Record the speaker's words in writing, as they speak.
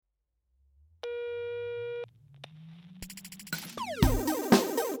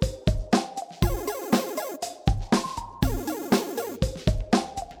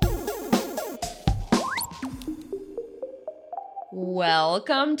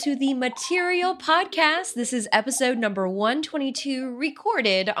Welcome to the Material Podcast. This is episode number 122,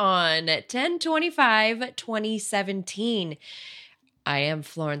 recorded on 10/25/2017. I am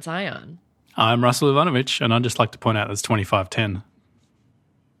Florence Ion. I'm Russell Ivanovich, and I'd just like to point out that it's 2510.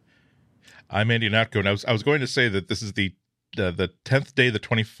 I'm Andy Natko, and I was going to say that this is the 10th day, the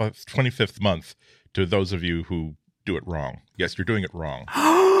 25th month, to those of you who do it wrong. Yes, you're doing it wrong.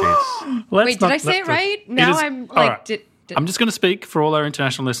 Wait, did I say it right? Now I'm like... Right. I'm just going to speak for all our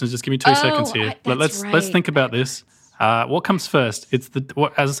international listeners. Just give me 2 seconds here. Let's think about this. What comes first? It's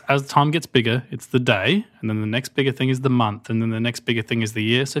as time gets bigger, it's the day, and then the next bigger thing is the month, and then the next bigger thing is the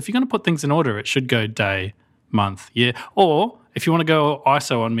year. So if you're going to put things in order, it should go day, month, year. Or if you want to go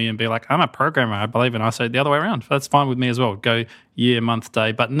ISO on me and be like, I'm a programmer, I believe in ISO, the other way around. That's fine with me as well. Go year, month,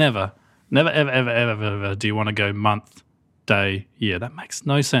 day, but never, ever do you want to go month, day, year. That makes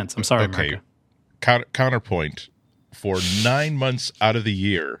no sense. I'm sorry, okay. America. Counterpoint. For 9 months out of the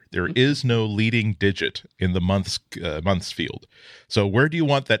year, there is no leading digit in the months field. So where do you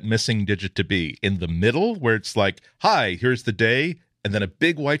want that missing digit to be? In the middle, where it's like, hi, here's the day, and then a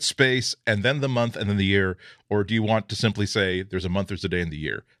big white space, and then the month, and then the year? Or do you want to simply say there's a month, there's a day, and the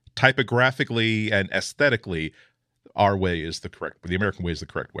year? Typographically and aesthetically, our way is the American way is the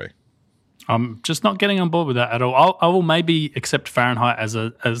correct way. I'm just not getting on board with that at all. I will maybe accept Fahrenheit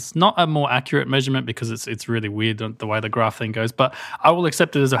as not a more accurate measurement because it's really weird the way the graph thing goes, but I will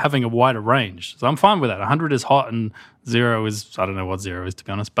accept it as having a wider range. So I'm fine with that. 100 is hot and 0 is, I don't know what 0 is, to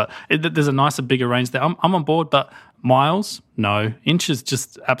be honest, but there's a nicer, bigger range there. I'm on board, but miles, no. Inches,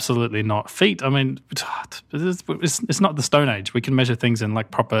 just absolutely not. Feet, I mean, it's not the Stone Age. We can measure things in like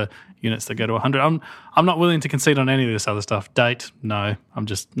proper units that go to 100. I'm not willing to concede on any of this other stuff. Date, no. I'm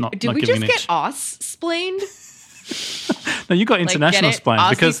just not Did not we giving just an get Aus-splained? No, you got international splained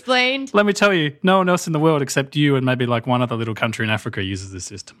because Aussie-splained? let me tell you, no one else in the world except you and maybe like one other little country in Africa uses this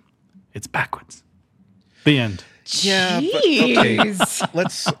system. It's backwards. The end. Yeah, but okay.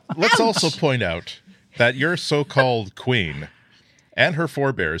 Let's also point out that your so-called queen and her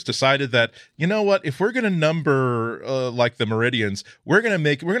forebears decided that, you know what, if we're going to number like the meridians, we're going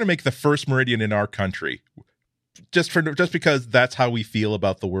to make the first meridian in our country. Just because that's how we feel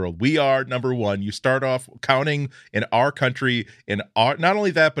about the world. We are number one. You start off counting in our country, not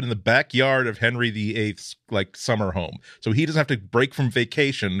only that, but in the backyard of Henry VIII's like summer home. So he doesn't have to break from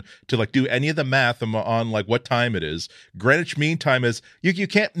vacation to like do any of the math on like what time it is. Greenwich Mean Time is you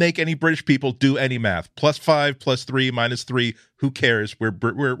can't make any British people do any math. +5, +3, -3. Who cares?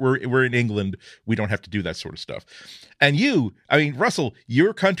 We're in England. We don't have to do that sort of stuff. And Russell,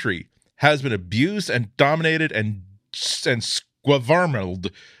 your country has been abused and dominated and squavarmeled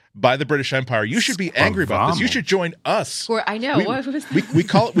by the British Empire. You should be angry about this. You should join us. I know. We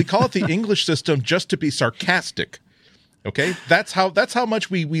call it the English system just to be sarcastic. Okay? That's how much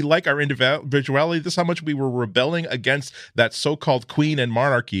we like our individuality. This is how much we were rebelling against that so-called queen and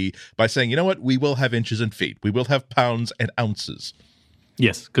monarchy by saying, you know what? We will have inches and feet. We will have pounds and ounces.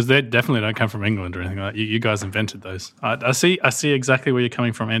 Yes, because they definitely don't come from England or anything like that. You guys invented those. I see exactly where you're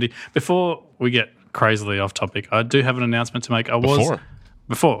coming from, Andy. Before we get crazily off topic, I do have an announcement to make.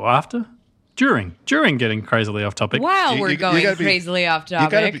 Before or after? During getting crazily off topic. While we're going crazily off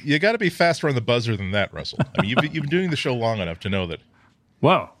topic. You got to be faster on the buzzer than that, Russell. I mean, you've been doing the show long enough to know that.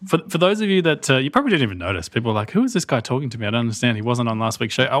 Wow. For those of you that you probably didn't even notice, people were like, who is this guy talking to me? I don't understand. He wasn't on last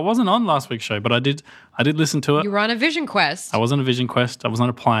week's show. I wasn't on last week's show, but I did listen to it. You were on a Vision Quest. I was on a Vision Quest. I was on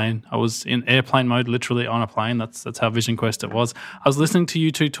a plane. I was in airplane mode, literally on a plane. That's how Vision Quest it was. I was listening to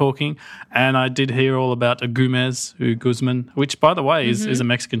you two talking, and I did hear all about Guzman, which, by the way, is a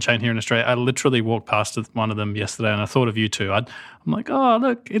Mexican chain here in Australia. I literally walked past one of them yesterday, and I thought of you two. I'm like, oh,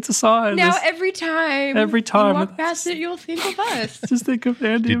 look, it's a sign. Now every time you walk past it, you'll think of us. Just think of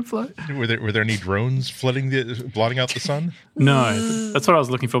Andy and Flo. Were there any drones blotting out the sun? No, that's what I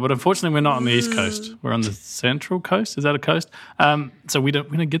was looking for. But unfortunately, we're not on the East Coast. We're on the Central Coast. Is that a coast? So we don't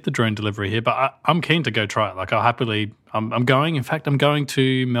get the drone delivery here. But I'm keen to go try it. Like I'll happily. I'm going. In fact, I'm going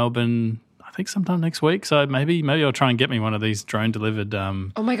to Melbourne. I think sometime next week. So maybe I'll try and get me one of these drone delivered.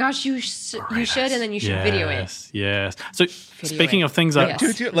 Oh my gosh, you should, and then you should video it. Yes. So speaking of things, can I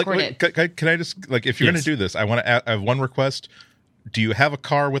just if you're going to do this, I have one request. Do you have a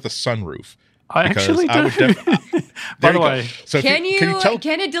car with a sunroof? I actually do. By the way, so can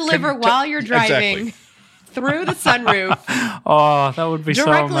it deliver while you're driving? Exactly. Through the sunroof. Oh, that would be so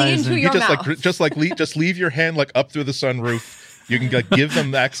amazing. Directly into your mouth. Just leave your hand like up through the sunroof. You can give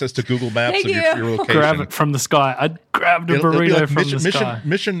them access to Google Maps of your location. Grab it from the sky. I grabbed a burrito from the sky.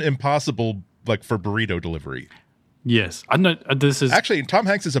 Mission Impossible, like for burrito delivery. Yes, I know. This is actually Tom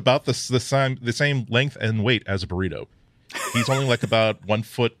Hanks is about the same length and weight as a burrito. He's only like about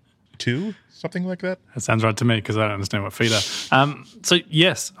 1'2", something like that. That sounds right to me because I don't understand what feet are. So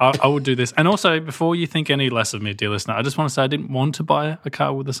yes, I would do this. And also, before you think any less of me, dear listener, I just want to say I didn't want to buy a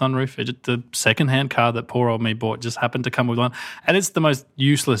car with a sunroof. The secondhand car that poor old me bought just happened to come with one, and it's the most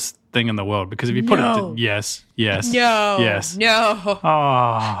useless thing in the world because if you put it, yes, no.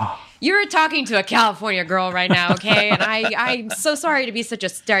 Oh. You're talking to a California girl right now, okay? And I'm so sorry to be such a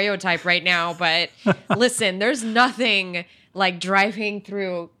stereotype right now, but listen, there's nothing like driving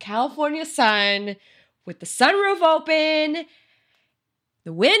through California sun with the sunroof open,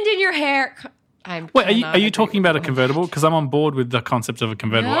 the wind in your hair. Wait, are you talking about a convertible? Because I'm on board with the concept of a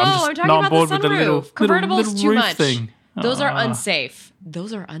convertible. No, I'm talking not about on board the sunroof. with the little Convertible's too roof much. thing. Those are unsafe.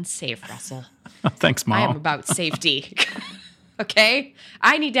 Those are unsafe, Russell. Thanks, Mom. I am about safety. Okay?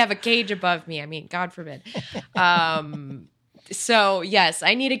 I need to have a cage above me. I mean, God forbid. So, yes,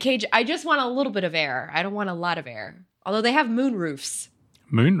 I need a cage. I just want a little bit of air. I don't want a lot of air. Although they have moon roofs.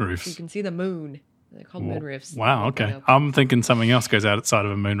 Moon roofs? You can see the moon. They're called moon roofs. Wow, okay. I'm thinking something else goes outside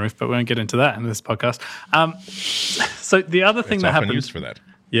of a moon roof, but we won't get into that in this podcast. So the other thing that happened... used for that.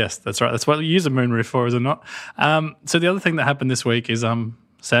 Yes, that's right. That's what you use a moon roof for, is it not? So the other thing that happened this week is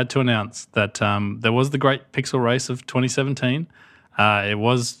sad to announce that there was the Great Pixel Race of 2017. It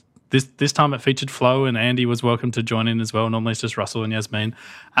was this time it featured Flo, and Andy was welcome to join in as well. Normally it's just Russell and Yasmin.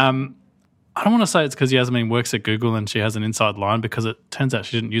 I don't want to say it's because Yasmin works at Google and she has an inside line, because it turns out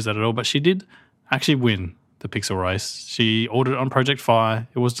she didn't use that at all, but she did actually win the Pixel Race. She ordered it on Project Fi.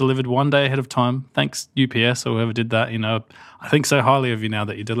 It was delivered one day ahead of time. Thanks UPS or whoever did that. I think so highly of you now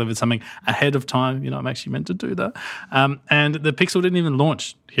that you delivered something ahead of time. I'm actually meant to do that. And the Pixel didn't even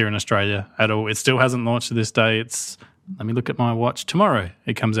launch here in Australia at all. It still hasn't launched to this day. Let me look at my watch. Tomorrow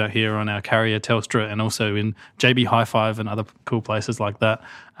it comes out here on our carrier Telstra, and also in JB Hi-Fi and other cool places like that.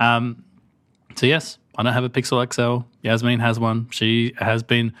 So yes, I don't have a Pixel XL. Yasmin has one. She has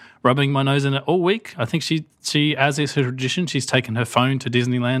been rubbing my nose in it all week. I think she, as is her tradition, she's taken her phone to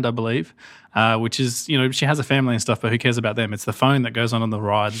Disneyland, I believe, which is, she has a family and stuff, but who cares about them? It's the phone that goes on the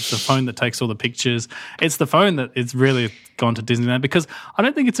ride. It's the phone that takes all the pictures. It's the phone that it's really gone to Disneyland, because I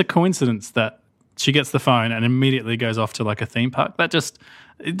don't think it's a coincidence that she gets the phone and immediately goes off to like a theme park.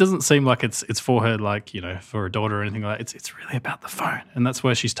 It doesn't seem like it's for her, for her daughter or anything like that. It's really about the phone, and that's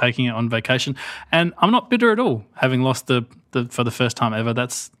where she's taking it on vacation. And I'm not bitter at all, having lost the for the first time ever.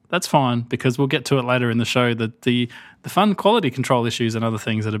 That's fine, because we'll get to it later in the show, that the fun quality control issues and other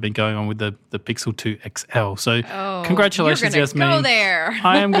things that have been going on with the Pixel 2 XL. So congratulations, Yasmin. Go there.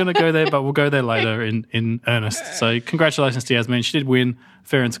 I am going to go there, but we'll go there later in earnest. So congratulations to Yasmin. She did win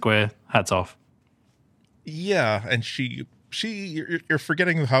fair and square. Hats off. Yeah, and you're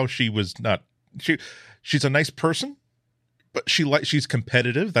forgetting how she was not. She's a nice person, but she's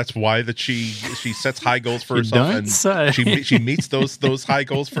competitive. That's why she sets high goals for herself, and she meets those high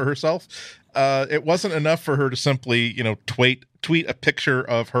goals for herself. It wasn't enough for her to simply tweet a picture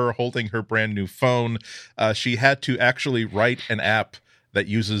of her holding her brand new phone. She had to actually write an app that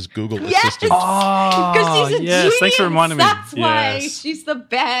uses Google Assistant. Because she's a genius. Thanks for reminding me. That's why she's the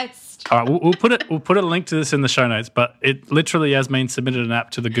best. All right, we'll put a link to this in the show notes, but it literally, Yasmin submitted an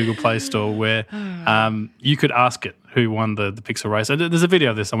app to the Google Play Store where you could ask it who won the Pixel Race. There's a video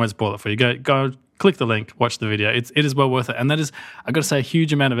of this. I won't spoil it for you. Go click the link, watch the video. It is well worth it. And that is, I've got to say, a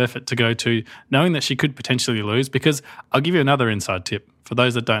huge amount of effort to go to, knowing that she could potentially lose, because I'll give you another inside tip. For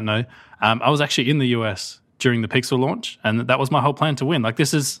those that don't know, I was actually in the US during the Pixel launch, and that was my whole plan to win.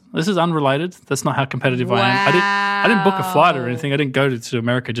 This is unrelated. That's not how competitive I am. I didn't book a flight or anything. I didn't go to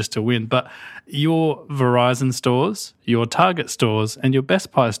America just to win. But your Verizon stores, your Target stores, and your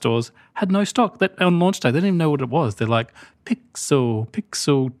Best Buy stores had no stock. On launch day, they didn't even know what it was. They're like, Pixel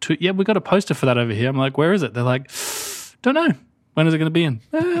 2. Yeah, we got a poster for that over here. I'm like, where is it? They're like, don't know. When is it going to be in?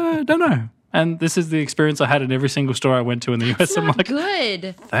 Don't know. And this is the experience I had in every single store I went to in the US. That's I'm like,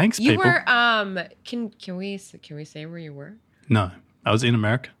 good. Thanks, you people. You were can we say where you were? No, I was in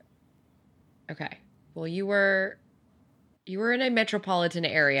America. Okay. Well, you were in a metropolitan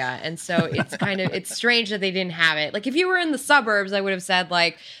area, and so it's it's strange that they didn't have it. Like, if you were in the suburbs, I would have said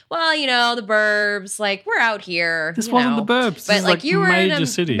the burbs, we're out here. This wasn't the burbs. But this is you were in a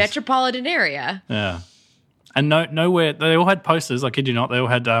cities. metropolitan area. Yeah. And nowhere, they all had posters, I kid you not, they all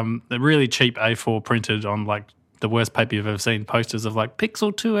had the really cheap A4 printed on the worst paper you've ever seen, posters of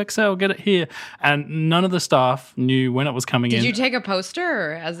Pixel 2 XL, get it here. And none of the staff knew when it was coming in. Did you take a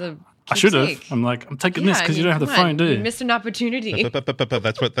poster or as a I should have. I'm taking this because you don't have the phone, do you? You missed an opportunity. But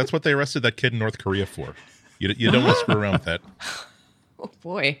that's what they arrested that kid in North Korea for. You don't want to screw around with that. Oh,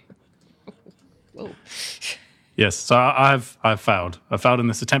 boy. Whoa. Yes, so I've failed. I failed in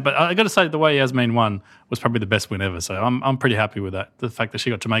this attempt, but I got to say the way Yasmin won was probably the best win ever. So I'm pretty happy with that. The fact that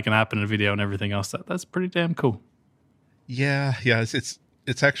she got to make an app and a video and everything else, that's pretty damn cool. Yeah.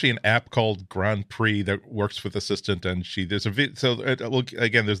 It's actually an app called Grand Prix that works with Assistant, and there's a there'll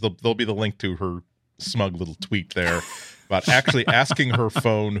be the link to her smug little tweet there about actually asking her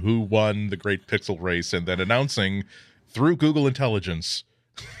phone who won the Great Pixel Race and then announcing through Google Intelligence.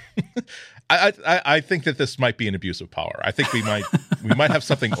 I think that this might be an abuse of power. I think we might have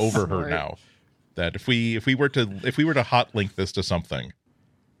something over her now. That if we were to hot link this to something,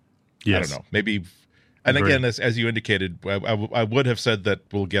 yes. I don't know, maybe. And Agreed. Again, as you indicated, I would have said that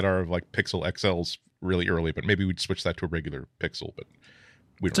we'll get our like Pixel XLs really early, but maybe we'd switch that to a regular Pixel. But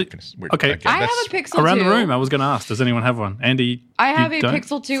we don't. Okay, I have a Pixel around 2. the room. I was going to ask, does anyone have one? Andy, I have a don't?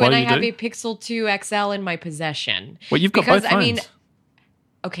 Pixel 2, Flo, and I you have do? a Pixel 2 XL in my possession. Well, you've got both phones. I mean,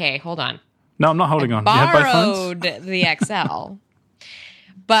 okay, hold on. No, I'm not holding on. You have both phones? Borrowed the XL,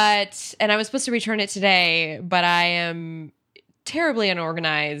 and I was supposed to return it today, but I am terribly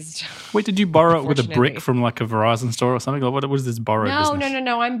unorganized. Wait, did you borrow it with a Unfortunately. brick from like a Verizon store or something? Like, what was this borrowed business?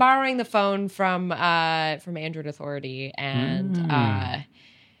 No. I'm borrowing the phone from Android Authority, and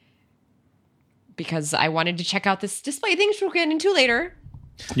because I wanted to check out this display thing, which we'll get into later.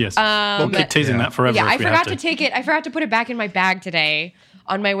 Yes, we'll keep teasing that forever. Yeah, if I we forgot have to take it. I forgot to put it back in my bag today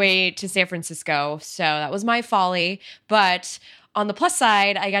on my way to San Francisco. So that was my folly. But on the plus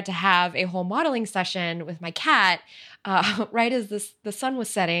side, I got to have a whole modeling session with my cat right as the sun was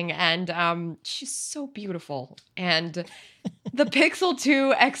setting. And she's so beautiful. And the Pixel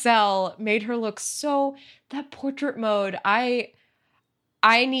 2 XL made her look so... That portrait mode, I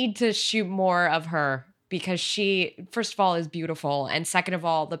need to shoot more of her. Because she, first of all, is beautiful. And second of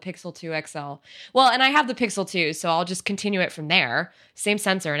all, the Pixel 2 XL. Well, and I have the Pixel 2, so I'll just continue it from there. Same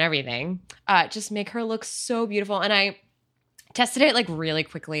sensor and everything. Just make her look so beautiful. And I tested it like really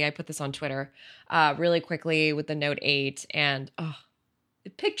quickly. I put this on Twitter really quickly with the Note 8. And the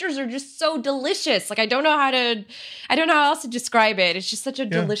pictures are just so delicious. Like I don't know how else to describe it. It's just such a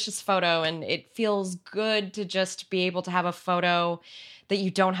delicious photo. And it feels good to just be able to have a photo that you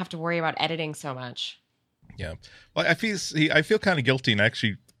don't have to worry about editing so much. Yeah, well, I feel kind of guilty, and I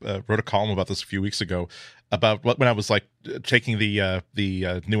actually wrote a column about this a few weeks ago about when I was like taking the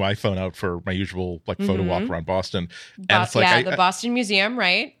new iPhone out for my usual like photo walk around Boston, and it's like the Boston Museum,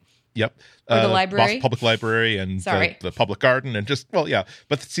 right? Yep, or the library, Boston Public Library, and the Public Garden, and just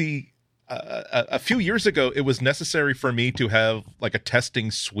but see. A few years ago, it was necessary for me to have like a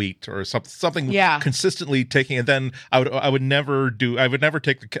testing suite or something consistently taking. And then I would never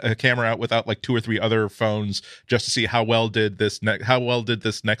take the camera out without like 2 or 3 other phones just to see how well did this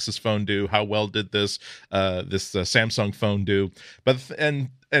Nexus phone do, how well did this Samsung phone do. But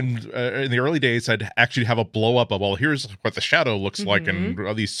in the early days, I'd actually have a blow up of, well, here's what the shadow looks like in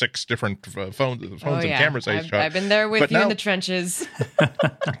all these 6 different phones and cameras I shot. I've been there with you in the trenches.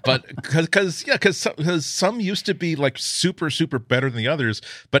 But because some used to be like super, super better than the others.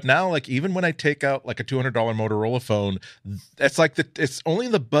 But now, like, even when I take out like a $200 Motorola phone, it's like it's only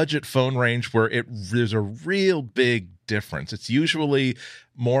the budget phone range where there's a real big difference. It's usually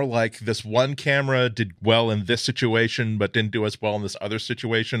more like this one camera did well in this situation but didn't do as well in this other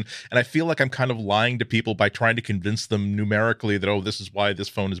situation, and I feel like I'm kind of lying to people by trying to convince them numerically that this is why this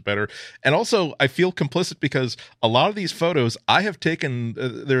phone is better. And also I feel complicit because a lot of these photos I have taken,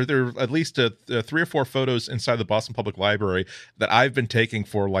 there are at least 3 or 4 photos inside the Boston Public Library that I've been taking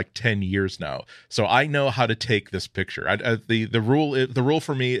for like 10 years now, so I know how to take this picture. The rule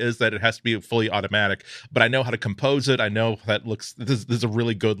for me is that it has to be fully automatic, but I know how to compose it. I know that this is a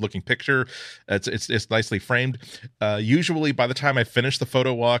really good looking picture. It's nicely framed. Usually by the time I finish the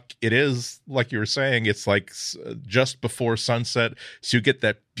photo walk, it is like you were saying, it's like just before sunset, so you get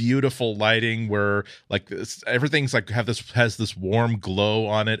that beautiful lighting where like everything's like has this warm glow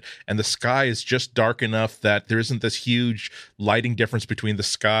on it, and the sky is just dark enough that there isn't this huge lighting difference between the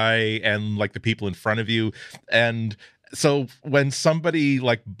sky and like the people in front of you. And so when somebody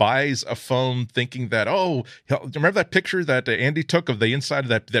like buys a phone thinking that, remember that picture that Andy took of the inside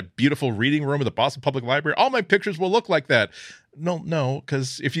of that beautiful reading room of the Boston Public Library? All my pictures will look like that. No,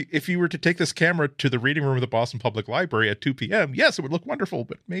 because if you were to take this camera to the reading room of the Boston Public Library at 2 p.m., yes, it would look wonderful,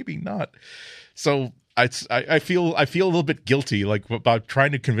 but maybe not. So I feel a little bit guilty like about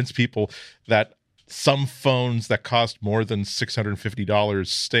trying to convince people that some phones that cost more than $650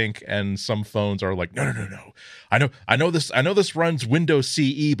 stink, and some phones are like, no. I know this runs Windows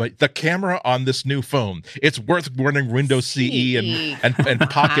CE, but the camera on this new phone, it's worth running Windows CE and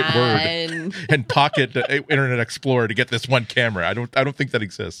Pocket Word and Pocket Internet Explorer to get this one camera. I don't think that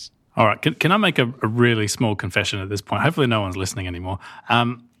exists. All right, can I make a really small confession at this point? Hopefully no one's listening anymore.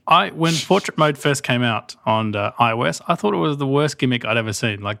 When portrait mode first came out on iOS, I thought it was the worst gimmick I'd ever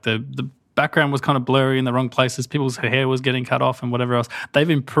seen. Like the background was kind of blurry in the wrong places. People's hair was getting cut off and whatever else. They've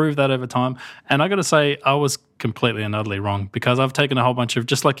improved that over time. And I got to say, I was completely and utterly wrong because I've taken a whole bunch of,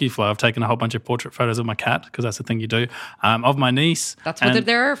 just like you, Flo, I've taken a whole bunch of portrait photos of my cat because that's the thing you do, of my niece. That's what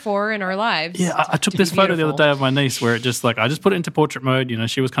they're for in our lives. Yeah, I took this photo the other day of my niece where it just I just put it into portrait mode. You know,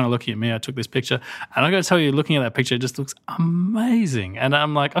 she was kind of looking at me. I took this picture. And I got to tell you, looking at that picture, it just looks amazing. And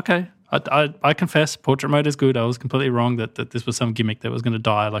I'm like, okay, I confess, portrait mode is good. I was completely wrong that this was some gimmick that was going to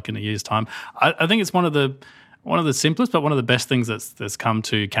die like in a year's time. I think it's one of the simplest, but one of the best things that's come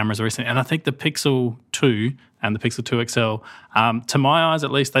to cameras recently. And I think the Pixel 2 and the Pixel 2 XL, to my eyes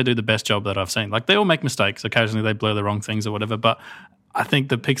at least, they do the best job that I've seen. Like they all make mistakes. Occasionally they blur the wrong things or whatever, but I think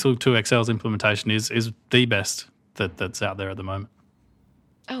the Pixel 2 XL's implementation is the best that's out there at the moment.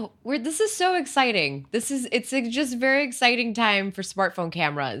 Oh, this is so exciting. It's a just very exciting time for smartphone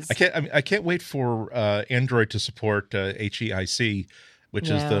cameras. I can't wait for Android to support HEIC, which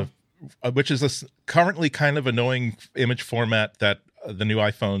is this currently kind of annoying image format that the new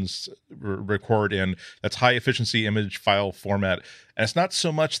iPhones record in. That's high efficiency image file format. And it's not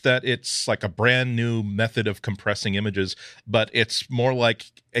so much that it's like a brand new method of compressing images, but it's more like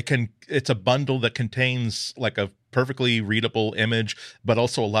it's a bundle that contains like a perfectly readable image, but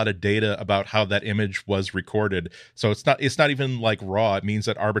also a lot of data about how that image was recorded. So it's not even like raw. It means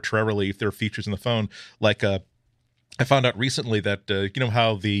that arbitrarily, if there are features in the phone, like I found out recently that you know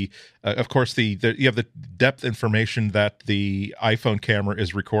how of course you have the depth information that the iPhone camera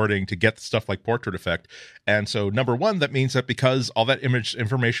is recording to get stuff like portrait effect. And so number one, that means that because all that image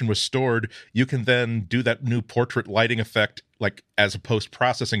information was stored, you can then do that new portrait lighting effect like as a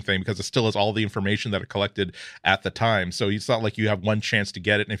post-processing thing because it still has all the information that it collected at the time. So it's not like you have one chance to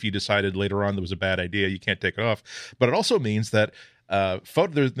get it, and if you decided later on there was a bad idea, you can't take it off. But it also means that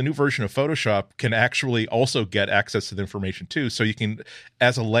the new version of Photoshop can actually also get access to the information too. So you can,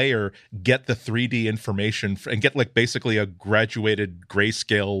 as a layer, get the 3D information and get like basically a graduated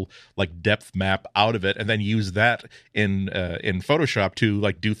grayscale like depth map out of it, and then use that in Photoshop to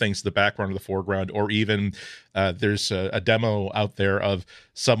like do things to the background or the foreground, or even there's a demo out there of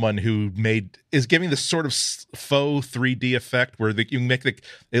someone who is giving this sort of faux 3D effect where you make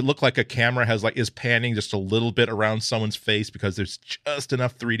it look like a camera is panning just a little bit around someone's face because there's just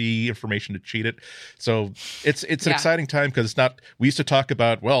enough 3D information to cheat it. So it's an exciting time because it's not. We used to talk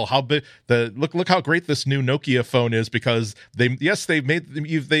about how big look how great this new Nokia phone is because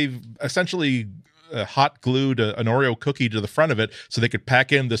they've essentially hot glued an Oreo cookie to the front of it so they could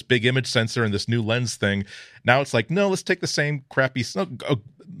pack in this big image sensor and this new lens thing. Now it's like, no, let's take the same crappy,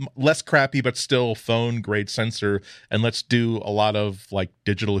 less crappy but still phone grade sensor, and let's do a lot of like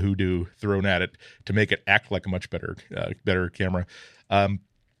digital hoodoo thrown at it to make it act like a much better camera.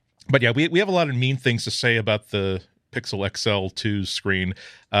 But yeah, we have a lot of mean things to say about the Pixel XL2 screen.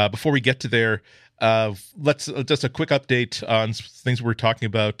 Before we get to there, let's just a quick update on things we were talking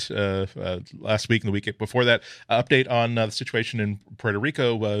about last week and the week before that. Update on the situation in Puerto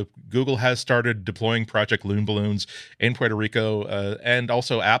Rico. Google has started deploying Project Loon balloons in Puerto Rico, and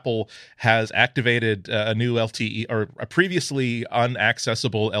also Apple has activated a new LTE or a previously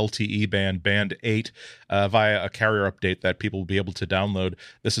unaccessible LTE band 8 via a carrier update that people will be able to download.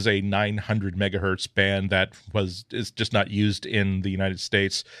 This is a 900 megahertz band that is just not used in the United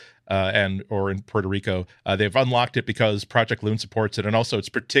States. Or in Puerto Rico. They've unlocked it because Project Loon supports it, and also it's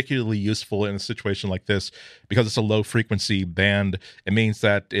particularly useful in a situation like this because it's a low frequency band. It means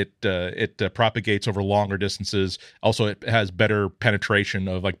that it propagates over longer distances. Also, it has better penetration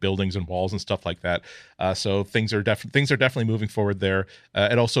of like buildings and walls and stuff like that. So things are definitely moving forward there.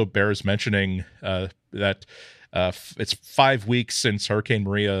 It also bears mentioning that. It's 5 weeks since Hurricane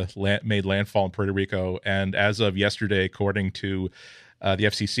Maria made landfall in Puerto Rico, and as of yesterday, according to the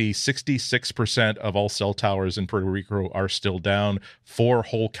FCC, 66% of all cell towers in Puerto Rico are still down. 4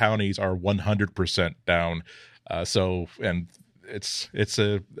 whole counties are 100% down. And it's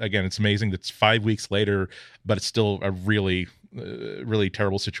amazing that it's 5 weeks later, but it's still a really, really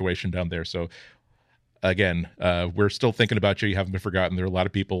terrible situation down there. So again, we're still thinking about you. You haven't been forgotten. There are a lot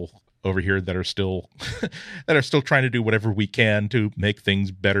of people over here that are still trying to do whatever we can to make things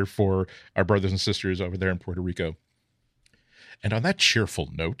better for our brothers and sisters over there in Puerto Rico. And on that cheerful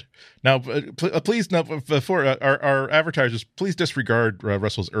note, now please, now before our advertisers, please disregard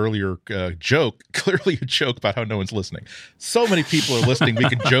Russell's earlier joke. Clearly, a joke about how no one's listening. So many people are listening. We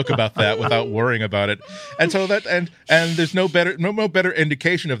can joke about that without worrying about it. And so and there's no better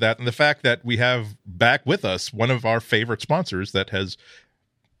indication of that than the fact that we have back with us one of our favorite sponsors that has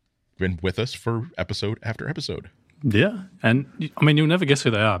been with us for episode after episode. Yeah. And I mean, you'll never guess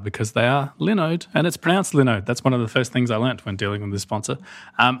who they are because they are Linode, and it's pronounced Linode. That's one of the first things I learnt when dealing with this sponsor.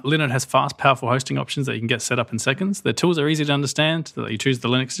 Linode has fast, powerful hosting options that you can get set up in seconds. Their tools are easy to understand. You choose the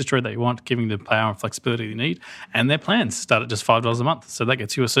Linux distro that you want, giving the power and flexibility you need. And their plans start at just $5 a month. So that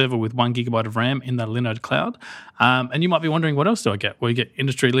gets you a server with 1 gigabyte of RAM in the Linode cloud. And you might be wondering, what else do I get? Well, you get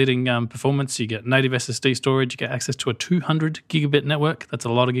industry-leading performance. You get native SSD storage. You get access to a 200 gigabit network. That's a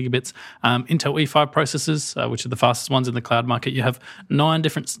lot of gigabits. Intel E5 processors, which are the fastest ones in the cloud market. You have 9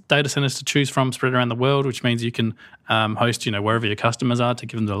 different data centers to choose from spread around the world, which means you can host, wherever your customers are to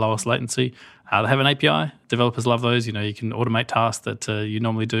give them the lowest latency. They have an API. Developers love those. You can automate tasks that you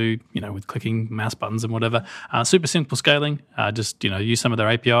normally do, with clicking mouse buttons and whatever. Super simple scaling. Just, use some of their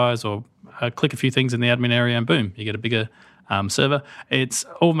APIs or click a few things in the admin area and boom, you get a bigger server. It's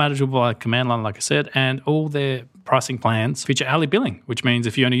all manageable by command line, like I said, and all their pricing plans feature hourly billing, which means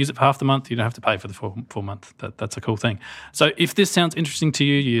if you only use it for half the month, you don't have to pay for the full month. That's a cool thing. So if this sounds interesting to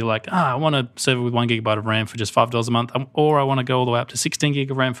you, you're like, I want a server with 1 gigabyte of RAM for just $5 a month, or I want to go all the way up to 16 gig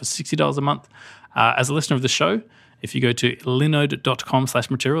of RAM for $60 a month. As a listener of the show, if you go to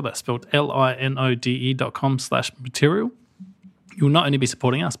linode.com/material, that's spelled linode.com/material, you'll not only be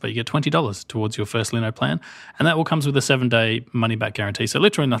supporting us, but you get $20 towards your first Linode plan. And that all comes with a 7-day money-back guarantee. So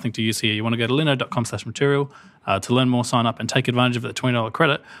literally nothing to use here. You want to go to linode.com/material to learn more, sign up, and take advantage of that $20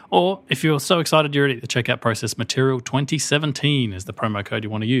 credit. Or if you're so excited you're already at the checkout process, Material 2017 is the promo code you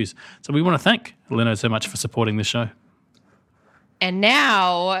want to use. So we want to thank Linode so much for supporting this show. And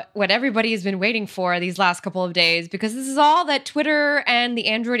now, what everybody has been waiting for these last couple of days, because this is all that Twitter and the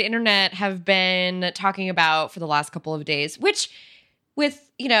Android internet have been talking about for the last couple of days, which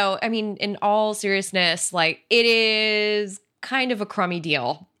in all seriousness, it is kind of a crummy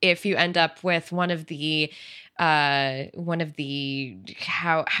deal if you end up with one of the how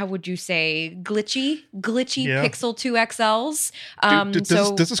would you say glitchy Pixel 2 XLs.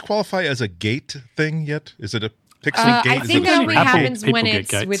 Does this qualify as a gate thing yet? Is it a Pixel gate? I think it only happens when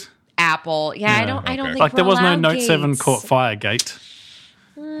it's with Apple. Yeah, yeah. I don't think there was no Note gates. 7 caught fire gate.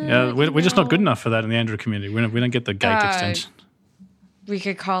 Yeah, we're just not good enough for that in the Android community. We don't get the gate extension. We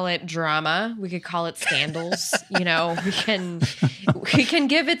could call it drama. We could call it scandals. We can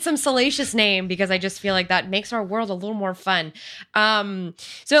give it some salacious name because I just feel like that makes our world a little more fun.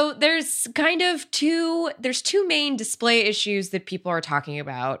 So there's two main display issues that people are talking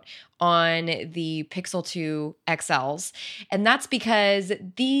about on the Pixel 2 XLs. And that's because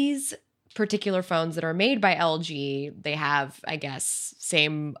these particular phones that are made by LG, they have, I guess,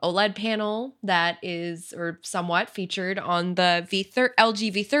 same OLED panel that is, or somewhat, featured on the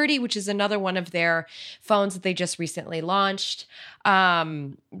LG V30, which is another one of their phones that they just recently launched.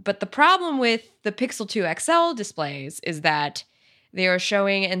 But the problem with the Pixel 2 XL displays is that they are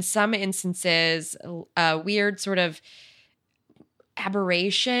showing, in some instances, a weird sort of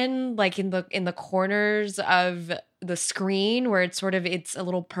aberration, like in the corners of the screen where it's a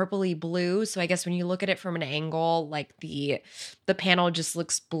little purpley blue. So I guess when you look at it from an angle, like the panel just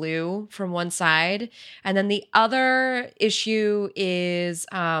looks blue from one side. And then the other issue is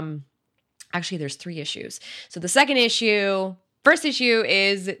actually there's 3 issues. So the first issue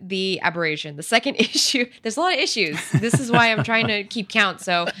is the aberration. The second issue, there's a lot of issues. This is why I'm trying to keep count,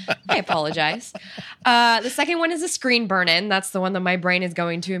 so I apologize. The second one is a screen burn-in. That's the one that my brain is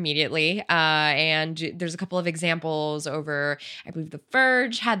going to immediately. And there's a couple of examples over, I believe The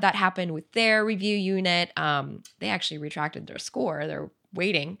Verge had that happen with their review unit. They actually retracted their score. They're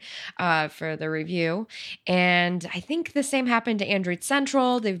waiting for the review. And I think the same happened to Android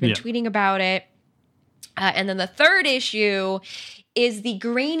Central. They've been tweeting about it. And then the third issue is the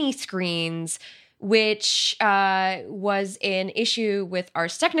grainy screens, which was an issue with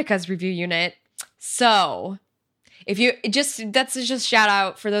Ars Technica's review unit. So that's just shout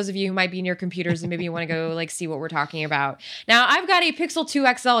out for those of you who might be near computers and maybe you want to go see what we're talking about. Now, I've got a Pixel 2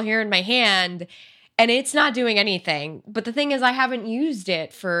 XL here in my hand, and it's not doing anything. But the thing is, I haven't used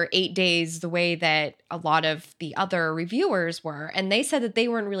it for 8 days the way that a lot of the other reviewers were. And they said that they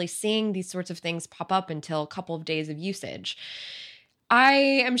weren't really seeing these sorts of things pop up until a couple of days of usage. I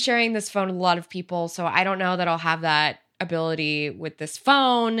am sharing this phone with a lot of people, so I don't know that I'll have that ability with this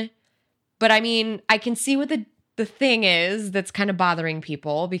phone. But I mean, I can see what the thing is that's kind of bothering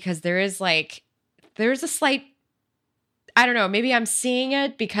people, because there's a slight, I don't know, maybe I'm seeing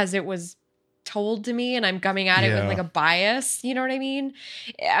it because it was told to me and I'm coming at it with a bias, you know what I mean?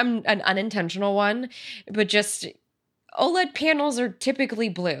 I'm an unintentional one, but just OLED panels are typically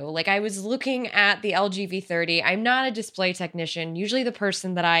blue. I was looking at the LG V30. I'm not a display technician. Usually the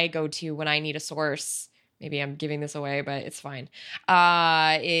person that I go to when I need a source maybe I'm giving this away, but it's fine,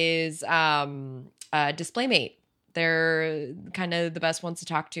 is DisplayMate. They're kind of the best ones to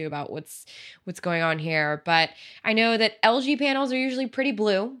talk to about what's going on here. But I know that LG panels are usually pretty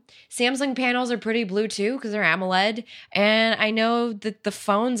blue. Samsung panels are pretty blue too because they're AMOLED. And I know that the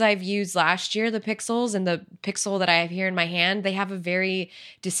phones I've used last year, the Pixels and the Pixel that I have here in my hand, they have a very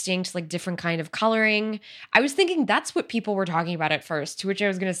distinct, like different kind of coloring. I was thinking that's what people were talking about at first, to which I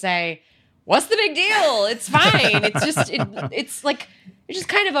was going to say, what's the big deal? It's fine. It's just, it's like, it's just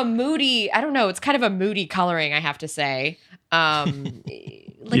kind of a moody, I don't know, it's kind of a moody coloring, I have to say. Kind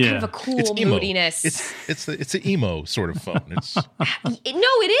of a cool moodiness. It's an emo sort of phone. It's No,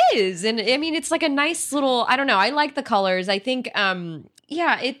 it is. And I mean, it's like a nice little, I don't know, I like the colors. I think,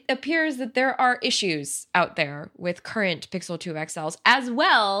 it appears that there are issues out there with current Pixel 2 XLs as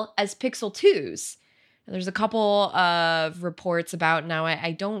well as Pixel 2s. There's a couple of reports about, now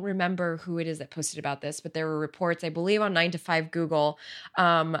I don't remember who it is that posted about this, but there were reports, I believe on 9 to 5 Google,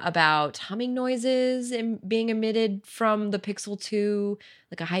 about humming noises being emitted from the Pixel 2,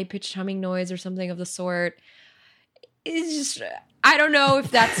 like a high-pitched humming noise or something of the sort. It's just, I don't know if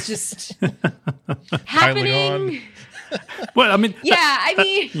that's just happening. Well, I mean,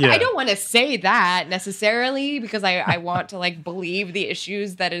 I don't want to say that necessarily because I want to like believe the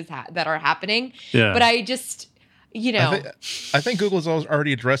issues that are happening. Yeah. But I just, I think Google's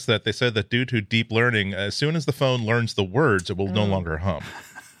already addressed that. They said that due to deep learning, as soon as the phone learns the words, it will no longer hum.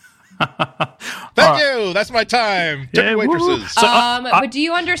 Thank you. That's my time. Yeah, waitresses. But do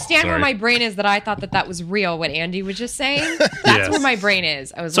you understand where my brain is that I thought that was real, what Andy was just saying? That's where my brain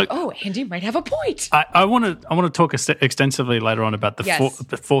is. I was like, oh, Andy might have a point. I want to talk extensively later on about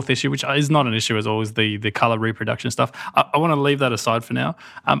the fourth issue, which is not an issue as always, the color reproduction stuff. I want to leave that aside for now.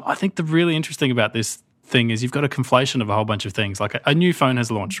 I think the really interesting about this thing is you've got a conflation of a whole bunch of things. Like a new phone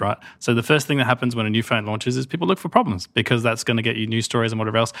has launched, right? So the first thing that happens when a new phone launches is people look for problems because that's going to get you news stories and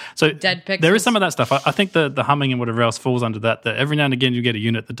whatever else. So dead pixels. There is some of that stuff. I think the humming and whatever else falls under that every now and again you get a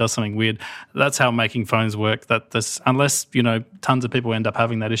unit that does something weird. That's how making phones work. Unless, tons of people end up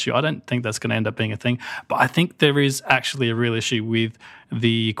having that issue, I don't think that's going to end up being a thing. But I think there is actually a real issue with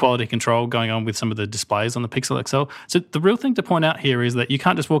the quality control going on with some of the displays on the Pixel XL. So the real thing to point out here is that you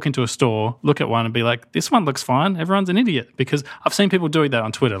can't just walk into a store, look at one and be like, this one looks fine. Everyone's an idiot. Because I've seen people doing that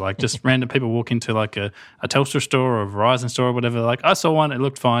on Twitter, like just random people walk into like a Telstra store or a Verizon store or whatever. Like, I saw one, it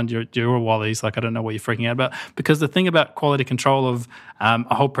looked fine. You're a Wally's. Like, I don't know what you're freaking out about. Because the thing about quality control of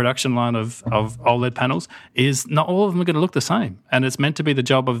a whole production line of OLED panels is not all of them are going to look the same. And it's meant to be the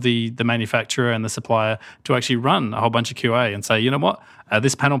job of the manufacturer and the supplier to actually run a whole bunch of QA and say, you know what?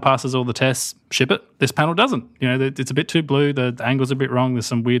 This panel passes all the tests, ship it. This panel doesn't. It's a bit too blue. The angle's a bit wrong. There's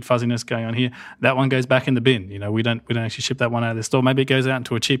some weird fuzziness going on here. That one goes back in the bin. We don't actually ship that one out of the store. Maybe it goes out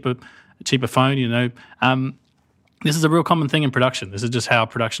into a cheaper phone. This is a real common thing in production. This is just how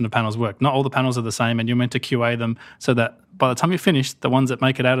production of panels work. Not all the panels are the same, and you're meant to QA them so that by the time you finish, the ones that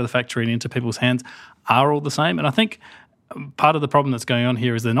make it out of the factory and into people's hands are all the same. And I think part of the problem that's going on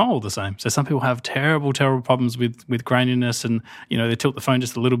here is they're not all the same. So some people have terrible, terrible problems with graininess and, they tilt the phone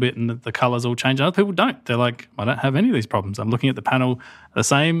just a little bit and the colors all change. Other people don't. They're like, I don't have any of these problems. I'm looking at the panel, the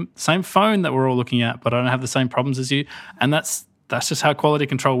same phone that we're all looking at, but I don't have the same problems as you. And that's just how quality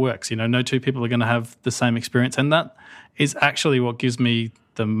control works. No two people are going to have the same experience. And that is actually what gives me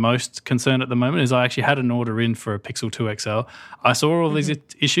the most concern at the moment is I actually had an order in for a Pixel 2 XL. I saw all these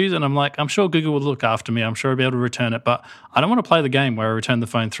issues and I'm like, I'm sure Google will look after me. I'm sure I'll be able to return it, but I don't want to play the game where I return the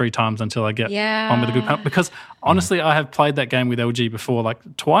phone 3 times until I get on with a good panel. Because honestly, I have played that game with LG before, like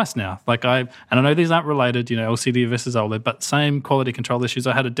twice now. And I know these aren't related, LCD versus OLED, but same quality control issues.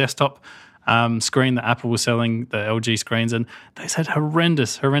 I had a desktop screen that Apple was selling, the LG screens, and they said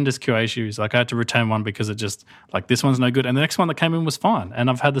horrendous QA issues. Like I had to return one because it just like this one's no good, and the next one that came in was fine. And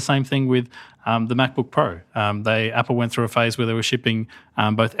I've had the same thing with the MacBook Pro. Apple went through a phase where they were shipping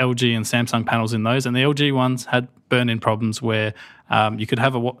both LG and Samsung panels in those, and the LG ones had burn-in problems where you could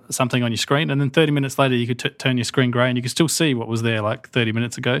have something on your screen and then 30 minutes later you could turn your screen grey and you could still see what was there like 30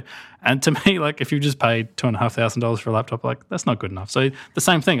 minutes ago. And to me, like if you just paid $2,500 for a laptop, like that's not good enough. So the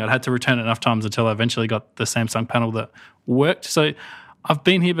same thing, I'd had to return it enough times until I eventually got the Samsung panel that worked. So I've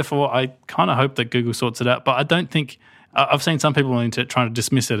been here before. I kind of hope that Google sorts it out, but I don't think I've seen some people trying to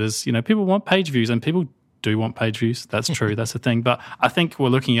dismiss it as, people want page views and people do want page views. That's true. That's the thing. But I think we're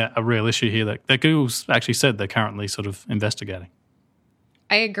looking at a real issue here that Google's actually said they're currently sort of investigating.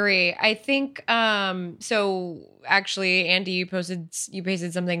 I agree. I think so actually, Andy, you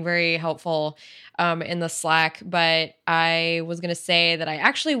pasted something very helpful in the Slack, but I was gonna say that I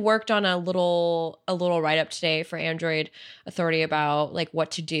actually worked on a little write-up today for Android Authority about like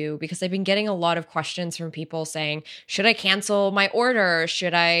what to do, because I've been getting a lot of questions from people saying, should I cancel my order?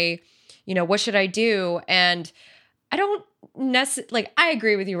 Should I, what should I do? And I don't I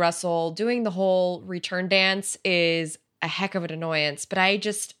agree with you, Russell. Doing the whole return dance is a heck of an annoyance, but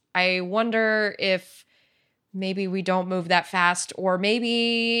I wonder if maybe we don't move that fast, or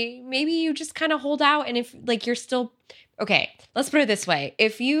maybe you just kind of hold out, and if like you're still okay, let's put it this way.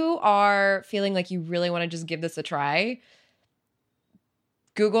 If you are feeling like you really want to just give this a try,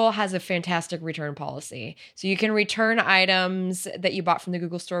 Google has a fantastic return policy. So you can return items that you bought from the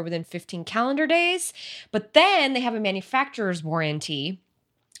Google store within 15 calendar days, but then they have a manufacturer's warranty,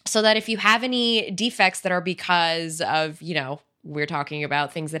 so that if you have any defects that are because of, we're talking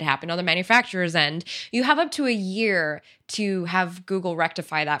about things that happen on the manufacturer's end, you have up to a year to have Google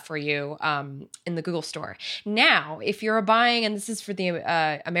rectify that for you in the Google store. Now, if you're buying, and this is for the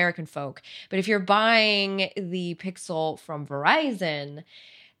American folk, but if you're buying the Pixel from Verizon,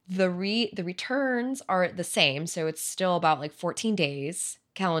 the returns are the same. So it's still about like 14 days,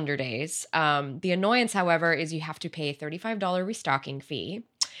 calendar days. The annoyance, however, is you have to pay a $35 restocking fee.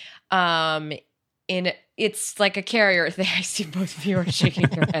 It's like a carrier thing. I see both of you are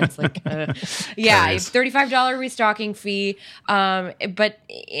shaking your heads like, yeah, $35 restocking fee. But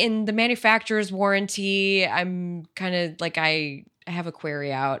in the manufacturer's warranty, I'm kind of like, I have a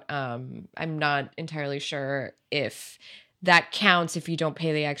query out. I'm not entirely sure if that counts if you don't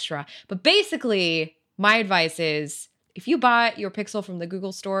pay the extra. But basically, my advice is, if you bought your Pixel from the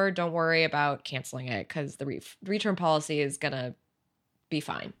Google store, don't worry about canceling it, because the return policy is going to be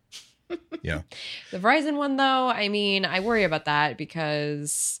fine. Yeah. The Verizon one, though, I worry about that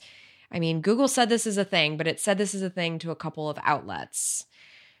because, Google said this is a thing, but it said this is a thing to a couple of outlets.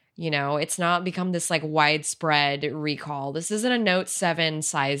 It's not become this like widespread recall. This isn't a Note 7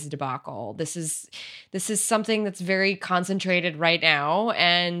 size debacle. This is something that's very concentrated right now.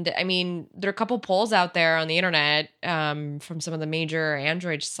 And there are a couple polls out there on the internet from some of the major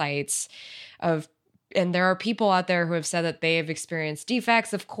Android sites and there are people out there who have said that they have experienced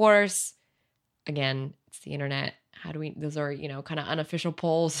defects. Of course, again, it's the internet. Those are, kind of unofficial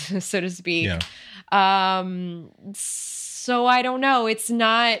polls, so to speak. Yeah. So I don't know. It's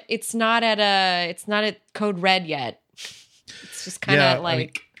not at code red yet. It's just kind of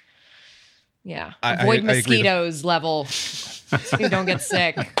avoid mosquitoes level so you don't get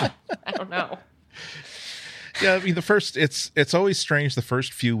sick. I don't know. Yeah, it's always strange the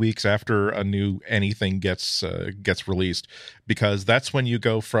first few weeks after a new anything gets released, because that's when you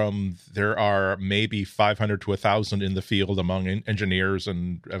go from there are maybe 500 to 1,000 in the field among engineers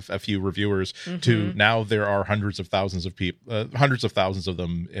and a few reviewers to now there are hundreds of thousands of people, hundreds of thousands of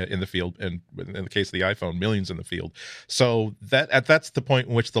them in the field, and in the case of the iPhone, millions in the field. So that's the point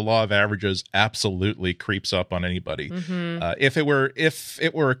in which the law of averages absolutely creeps up on anybody. If it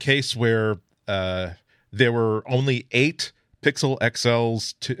were a case where there were only 8 Pixel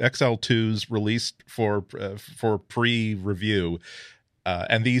XL2s released for pre-review,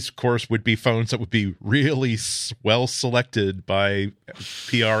 and these, of course, would be phones that would be really well selected by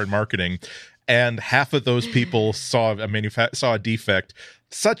PR and marketing, and half of those people saw a defect,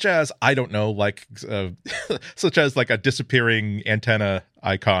 such as, I don't know, such as like a disappearing antenna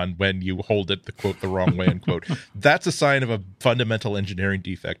icon when you hold it, quote, the wrong way, unquote. That's a sign of a fundamental engineering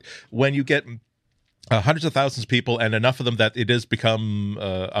defect. When you get hundreds of thousands of people, and enough of them that it has become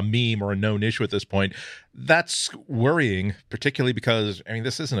a meme or a known issue at this point, that's worrying, particularly because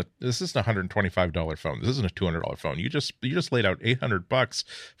this isn't a $125 phone. This isn't a $200 phone. You just laid out $800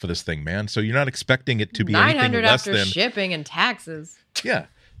 for this thing, man. So you're not expecting it to be anything less after than shipping and taxes. Yeah.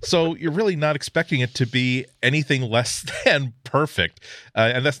 So you're really not expecting it to be anything less than perfect,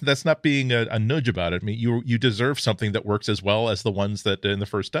 and that's not being a nudge about it. You deserve something that works as well as the ones that in the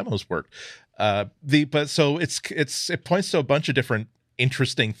first demos worked. It points to a bunch of different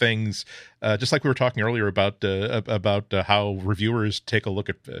interesting things, just like we were talking earlier about how reviewers take a look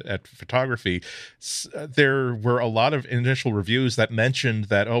at photography. There were a lot of initial reviews that mentioned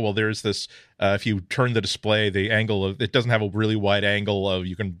that, there's this, if you turn the display, the angle of it doesn't have a really wide angle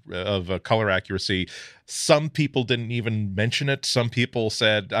of color accuracy. Some people didn't even mention it. Some people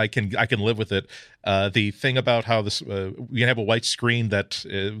said, I can live with it. The thing about how this you have a white screen that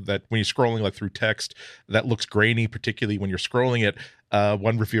when you're scrolling through text, that looks grainy, particularly when you're scrolling it.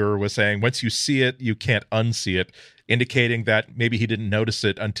 One reviewer was saying, once you see it, you can't unsee it. indicating that maybe he didn't notice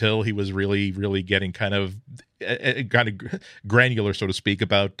it until he was really, really getting kind of granular, so to speak,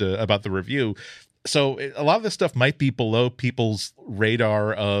 about the review. So a lot of this stuff might be below people's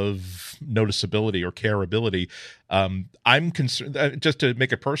radar of noticeability or careability. I'm concerned, just to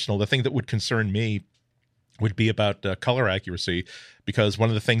make it personal, the thing that would concern me would be about color accuracy, because one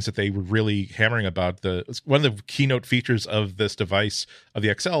of the things that they were really hammering about, one of the keynote features of this device, of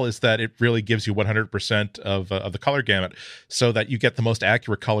the XL, is that it really gives you 100% of the color gamut, so that you get the most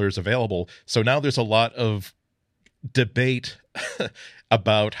accurate colors available. So now there's a lot of debate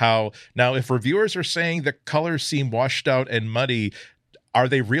about how, now if reviewers are saying the colors seem washed out and muddy, are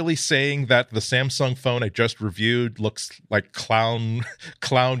they really saying that the Samsung phone I just reviewed looks like clown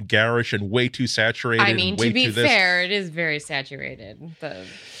garish and way too saturated? I mean, and way to be too this? fair, it is very saturated. The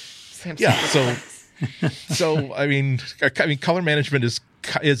Samsung. Yeah. So I mean, color management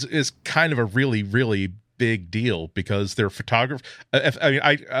is kind of a really, really big deal, because they're photographers.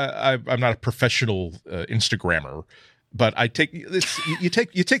 I'm not a professional Instagrammer, but I take this. You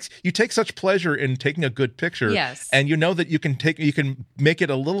take such pleasure in taking a good picture, yes, and you know that you can make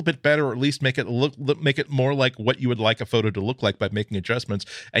it a little bit better, or at least make it more like what you would like a photo to look like by making adjustments.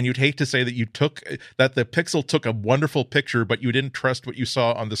 And you'd hate to say that the Pixel took a wonderful picture, but you didn't trust what you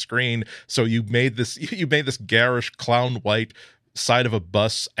saw on the screen, so you made this garish clown white side of a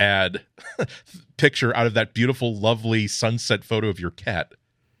bus ad picture out of that beautiful, lovely sunset photo of your cat.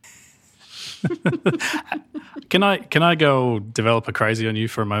 Can I go developer crazy on you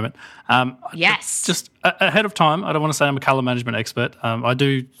for a moment? Yes. Just ahead of time, I don't want to say I'm a color management expert. I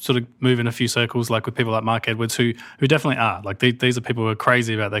do sort of move in a few circles, like with people like Mark Edwards, who definitely are. Like these are people who are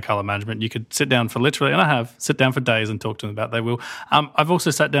crazy about their color management. You could sit down for literally, and I have, sit down for days and talk to them about it. They will. I've also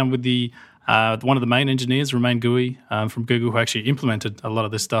sat down with one of the main engineers, Romain Gouy, from Google, who actually implemented a lot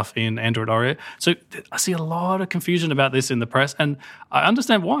of this stuff in Android Oreo. So I see a lot of confusion about this in the press, and I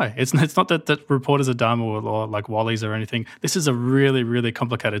understand why. It's not that reporters are dumb or like Wallies or anything. This is a really, really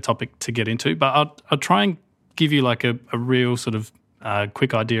complicated topic to get into, but I'll try and give you like a real sort of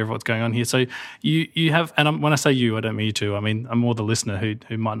quick idea of what's going on here. So you have, and when I say you, I don't mean you two. I mean, I'm more the listener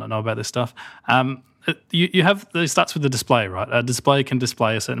who might not know about this stuff. You have, it starts with the display, right? A display can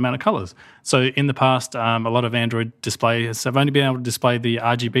display a certain amount of colors. So in the past, a lot of Android displays have only been able to display the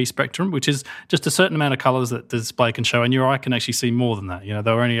RGB spectrum, which is just a certain amount of colors that the display can show, and your eye can actually see more than that. You know,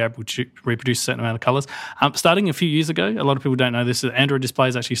 they were only able to reproduce a certain amount of colors. Starting a few years ago, a lot of people don't know this, Android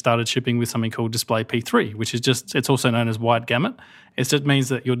displays actually started shipping with something called Display P3, which is just, it's also known as wide gamut. It just means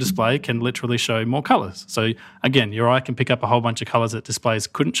that your display can literally show more colors. So again, your eye can pick up a whole bunch of colors that displays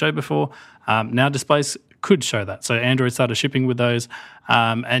couldn't show before. Now displays could show that. So Android started shipping with those,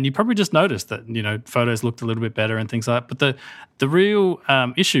 and you probably just noticed that, you know, photos looked a little bit better and things like that. But the real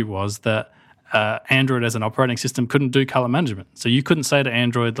issue was that Android as an operating system couldn't do color management. So you couldn't say to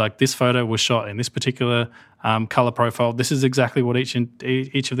Android, like, this photo was shot in this particular color profile. This is exactly what each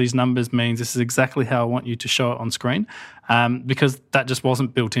of these numbers means. This is exactly how I want you to show it on screen, because that just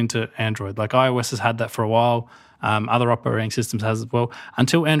wasn't built into Android. Like iOS has had that for a while. Other operating systems has as well.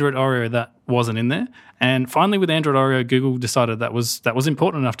 Until Android Oreo, that wasn't in there. And finally, with Android Oreo, Google decided that was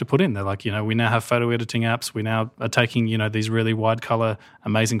important enough to put in. They're like, you know, we now have photo editing apps. We now are taking, you know, these really wide color,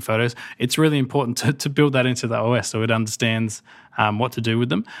 amazing photos. It's really important to build that into the OS so it understands what to do with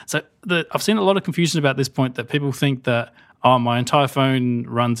them. So I've seen a lot of confusion about this point, that people think that, oh, my entire phone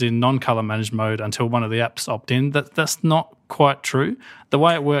runs in non-color managed mode until one of the apps opt in. That's not quite true. The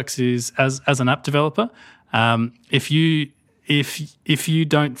way it works is, as an app developer, if you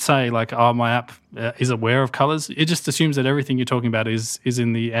don't say like, oh, my app is aware of colors, it just assumes that everything you're talking about is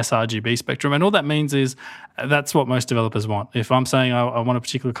in the sRGB spectrum. And all that means is that's what most developers want. If I'm saying I want a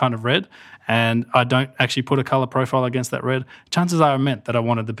particular kind of red and I don't actually put a color profile against that red, chances are I meant that I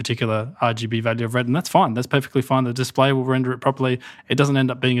wanted the particular RGB value of red, and that's fine. That's perfectly fine. The display will render it properly. It doesn't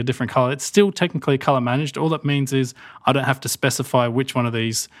end up being a different color. It's still technically color managed. All that means is I don't have to specify which one of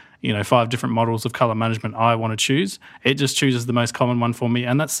these, you know, 5 different models of color management I want to choose. It just chooses the most common one for me,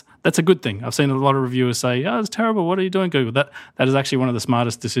 and that's a good thing. I've seen a lot of reviewers say, "Oh, it's terrible. What are you doing, Google?" That is actually one of the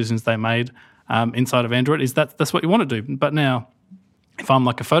smartest decisions they made inside of Android. Is that's what you want to do. But now, if I'm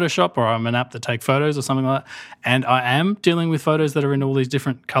like a Photoshop or I'm an app that take photos or something like that, and I am dealing with photos that are in all these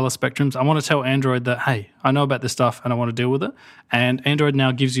different color spectrums, I want to tell Android that, hey, I know about this stuff and I want to deal with it. And Android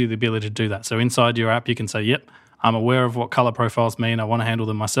now gives you the ability to do that. So inside your app, you can say, yep, I'm aware of what color profiles mean. I want to handle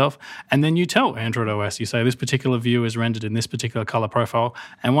them myself. And then you tell Android OS, you say this particular view is rendered in this particular color profile.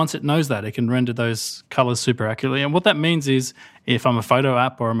 And once it knows that, it can render those colors super accurately. And what that means is, if I'm a photo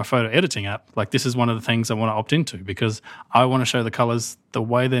app or I'm a photo editing app, like this is one of the things I want to opt into, because I want to show the colors the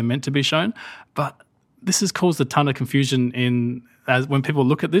way they're meant to be shown. But this has caused a ton of confusion as when people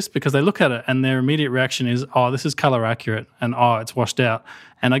look at this, because they look at it and their immediate reaction is, oh, this is color accurate, and oh, it's washed out.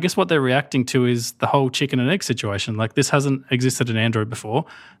 And I guess what they're reacting to is the whole chicken and egg situation. Like, this hasn't existed in Android before.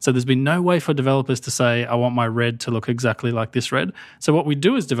 So there's been no way for developers to say, I want my red to look exactly like this red. So what we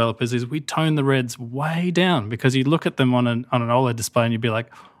do as developers is we tone the reds way down, because you look at them on an OLED display and you'd be like,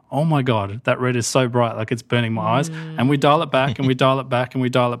 oh my God, that red is so bright, like it's burning my eyes. And we dial it back and we dial it back and we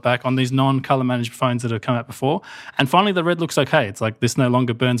dial it back on these non-color managed phones that have come out before. And finally, the red looks okay. It's like, this no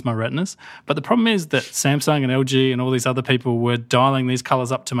longer burns my retinas. But the problem is that Samsung and LG and all these other people were dialing these colors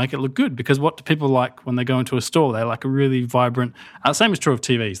up to make it look good. Because what do people like when they go into a store? They like a really vibrant, same is true of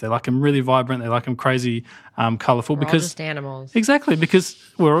TVs. They like them really vibrant. They like them crazy, colorful. We're all just animals. Exactly, because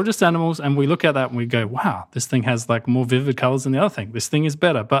we're all just animals, and we look at that and we go, wow, this thing has like more vivid colors than the other thing. This thing is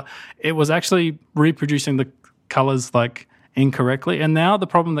better. But it was actually reproducing the colors like incorrectly. And now the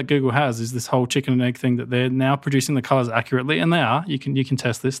problem that Google has is this whole chicken and egg thing, that they're now producing the colors accurately, and they are. You can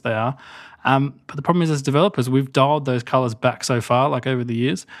test this, they are. But the problem is, as developers, we've dialed those colors back so far, like over the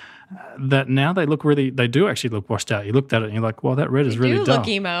years, that now they do actually look washed out. You looked at it and you're like, well, that red is really dull. They do look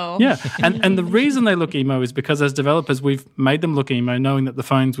emo. Yeah, and the reason they look emo is because as developers, we've made them look emo, knowing that the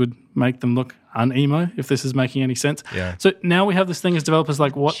phones would make them look un-emo, if this is making any sense. Yeah. So now we have this thing as developers,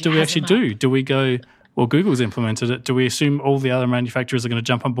 like, what do we actually do? Do we go, well, Google's implemented it. Do we assume all the other manufacturers are going to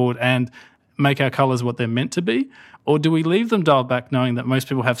jump on board and make our colors what they're meant to be? Or do we leave them dialed back, knowing that most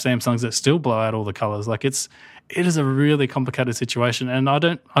people have Samsungs that still blow out all the colors? Like, it is a really complicated situation, and I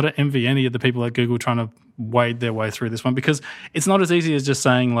don't envy any of the people at Google trying to wade their way through this one, because it's not as easy as just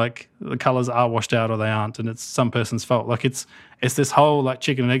saying like the colors are washed out or they aren't, and it's some person's fault. Like, it's this whole like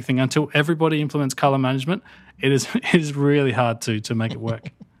chicken and egg thing. Until everybody implements color management, it is really hard to make it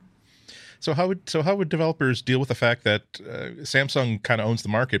work. So how would developers deal with the fact that Samsung kind of owns the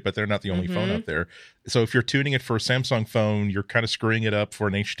market, but they're not the only phone out there? So if you're tuning it for a Samsung phone, you're kind of screwing it up for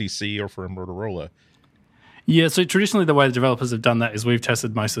an HTC or for a Motorola. Yeah, so traditionally the way the developers have done that is we've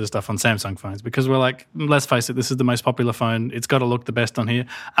tested most of the stuff on Samsung phones, because we're like, let's face it, this is the most popular phone. It's got to look the best on here.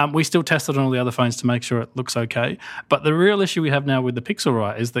 We still test it on all the other phones to make sure it looks okay. But the real issue we have now with the Pixel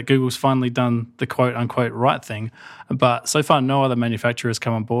right is that Google's finally done the quote-unquote right thing. But so far, no other manufacturer has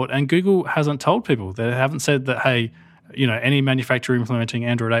come on board. And Google hasn't told people. They haven't said that, hey, any manufacturer implementing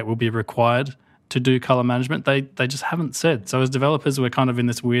Android 8 will be required to do color management. They just haven't said. So as developers, we're kind of in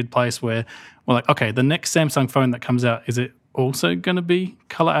this weird place where we're like, okay, the next Samsung phone that comes out, is it also going to be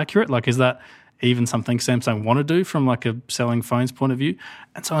color accurate? Like, is that even something Samsung want to do from like a selling phones point of view?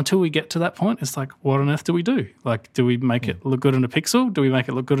 And so until we get to that point, it's like, what on earth do we do? Like, do we make it look good on a Pixel? Do we make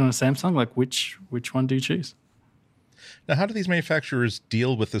it look good on a Samsung? Like, which one do you choose? Now, how do these manufacturers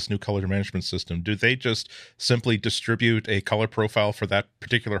deal with this new color management system? Do they just simply distribute a color profile for that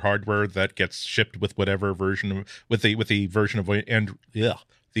particular hardware that gets shipped with whatever version with the version of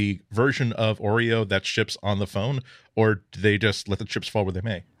the version of Oreo that ships on the phone, or do they just let the chips fall where they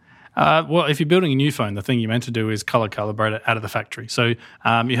may? Well, if you're building a new phone, the thing you're meant to do is color calibrate it out of the factory. So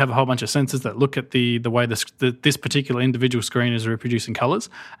you have a whole bunch of sensors that look at the way this particular individual screen is reproducing colors,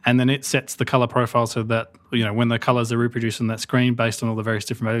 and then it sets the color profile so that when the colors are reproduced on that screen based on all the various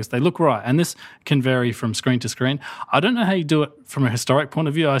different values, they look right. And this can vary from screen to screen. I don't know how you do it from a historic point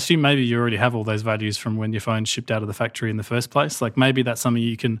of view. I assume maybe you already have all those values from when your phone shipped out of the factory in the first place. Like, maybe that's something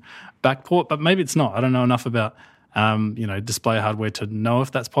you can backport, but maybe it's not. I don't know enough about display hardware to know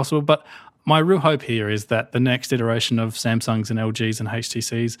if that's possible. But my real hope here is that the next iteration of Samsungs and LGs and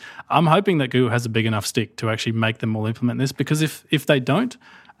HTCs, I'm hoping that Google has a big enough stick to actually make them all implement this, because if they don't,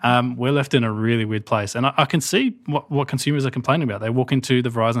 we're left in a really weird place. And I can see what consumers are complaining about. They walk into the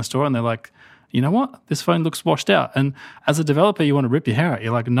Verizon store and they're like, you know what? This phone looks washed out. And as a developer, you want to rip your hair out.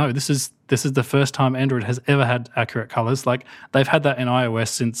 You're like, no, this is the first time Android has ever had accurate colors. Like, they've had that in iOS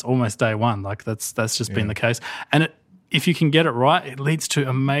since almost day one. Like, that's just been the case. And if you can get it right, it leads to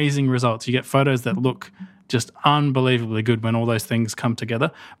amazing results. You get photos that look just unbelievably good when all those things come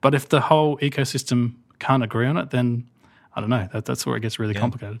together. But if the whole ecosystem can't agree on it, then I don't know. That's where it gets really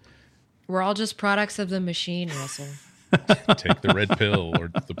complicated. We're all just products of the machine, Russell. Take the red pill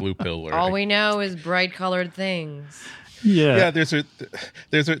or the blue pill. Or all we know is bright colored things. Yeah. There's a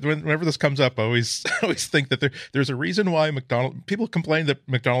whenever this comes up, I always think that there's a reason why people complain that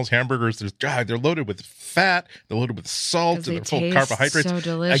McDonald's hamburgers they're loaded with fat, they're loaded with salt, and they're full of carbohydrates. So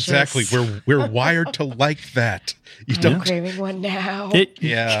delicious. Exactly. We're wired to like that. I'm craving one now.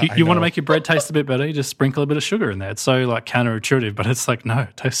 You want to make your bread taste a bit better, you just sprinkle a bit of sugar in there. It's so like counterintuitive, but it's like, no,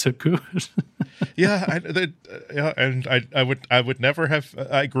 it tastes so good. And I would never have.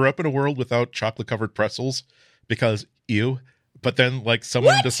 I grew up in a world without chocolate covered pretzels because ew. but then like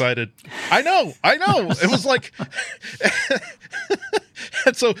someone decided, I know. It was like,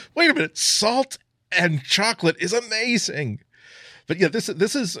 and so wait a minute, salt and chocolate is amazing. But yeah, this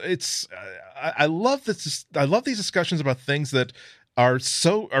is it's. I love this. I love these discussions about things that are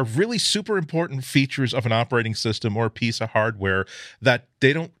really super important features of an operating system or a piece of hardware that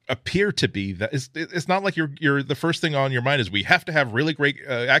they don't appear to be. That it's not like you're the first thing on your mind is we have to have really great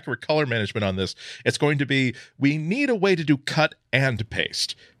accurate color management on this. It's going to be we need a way to do cut and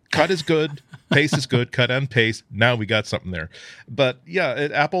paste. Cut is good, paste is good, cut and paste. Now we got something there. But yeah,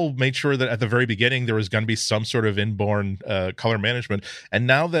 Apple made sure that at the very beginning there was going to be some sort of inborn color management. And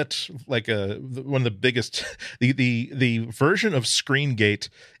now that like one of the biggest, the version of ScreenGate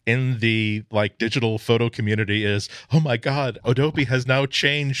in the like digital photo community is, oh my God, Adobe has now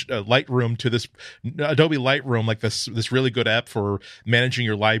changed Lightroom to this Adobe Lightroom, like this really good app for managing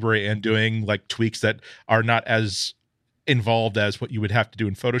your library and doing like tweaks that are not as involved as what you would have to do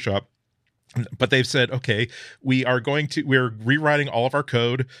in Photoshop. But they've said, okay, we're rewriting all of our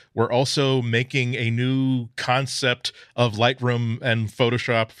code. We're also making a new concept of Lightroom and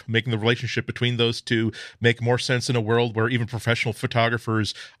Photoshop, making the relationship between those two make more sense in a world where even professional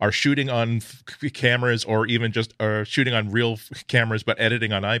photographers are shooting on cameras or even just shooting on real cameras, but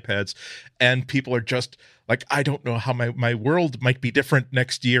editing on iPads. And people are just like, I don't know how my world might be different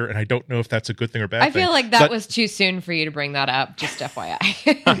next year, and I don't know if that's a good thing or bad thing. I feel like that was too soon for you to bring that up, just FYI.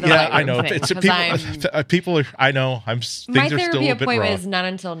 Yeah, I know. People are, I know. My therapy appointment is not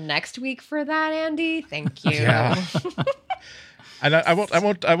until next week for that, Andy. Thank you. Yeah. And I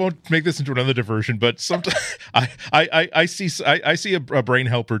won't make this into another diversion, but sometimes I see a brain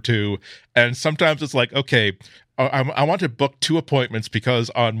helper too, and sometimes it's like, okay, I want to book 2 appointments because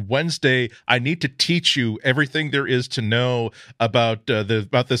on Wednesday I need to teach you everything there is to know about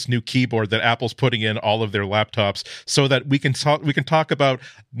this new keyboard that Apple's putting in all of their laptops, so that we can talk about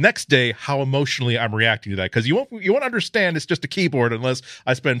next day how emotionally I'm reacting to that, because you won't understand it's just a keyboard unless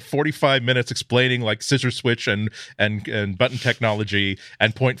I spend 45 minutes explaining like scissor switch and button technology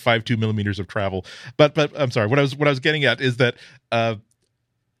and 0.52 millimeters of travel. But I'm sorry, what I was getting at is that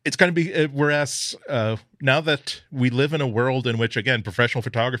it's going to be whereas now that we live in a world in which, again, professional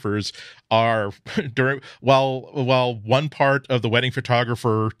photographers are while one part of the wedding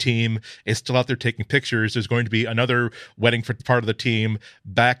photographer team is still out there taking pictures, there's going to be another wedding part of the team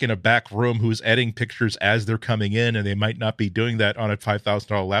back in a back room who's editing pictures as they're coming in, and they might not be doing that on a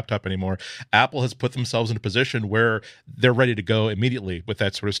 $5,000 laptop anymore. Apple has put themselves in a position where they're ready to go immediately with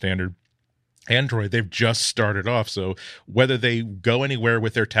that sort of standard. Android, they've just started off, so whether they go anywhere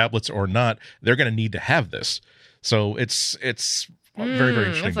with their tablets or not, they're going to need to have this. So it's very, very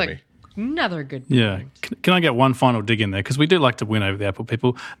interesting to me. Another good point. Yeah. Can I get one final dig in there? Because we do like to win over the Apple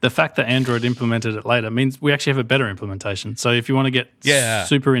people. The fact that Android implemented it later means we actually have a better implementation. So if you want to get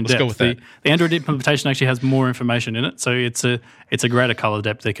super in-depth, the Android implementation actually has more information in it. So it's a greater color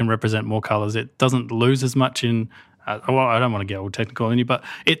depth. It can represent more colors. It doesn't lose as much in... well, I don't want to get all technical on you, but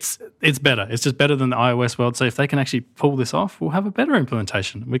it's better. It's just better than the iOS world. So if they can actually pull this off, we'll have a better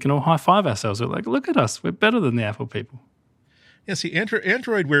implementation. We can all high-five ourselves. We're like, look at us. We're better than the Apple people. Yeah, see,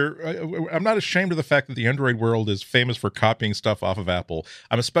 Android, I'm not ashamed of the fact that the Android world is famous for copying stuff off of Apple.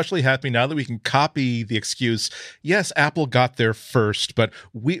 I'm especially happy now that we can copy the excuse, yes, Apple got there first, but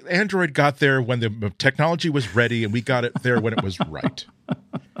Android got there when the technology was ready, and we got it there when it was right.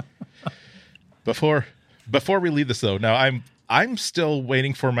 Before we leave this, though, now I'm still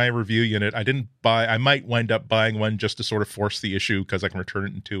waiting for my review unit. I might wind up buying one just to sort of force the issue because I can return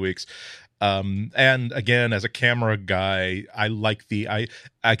it in 2 weeks. And again, as a camera guy, I like the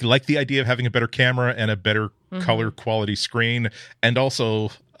idea of having a better camera and a better color quality screen. And also,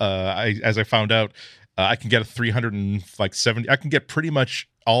 as I found out, I can get a 370. I can get pretty much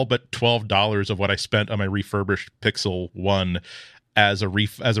all but $12 of what I spent on my refurbished Pixel 1 as a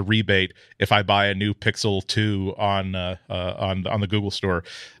rebate if I buy a new Pixel 2 on the Google Store.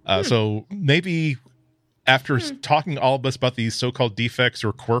 So maybe after talking all of us about these so-called defects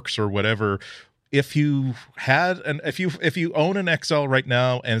or quirks or whatever, if you own an XL right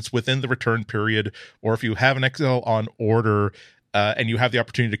now and it's within the return period, or if you have an XL on order and you have the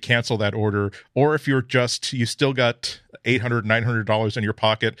opportunity to cancel that order, or if you still got $800, $900 in your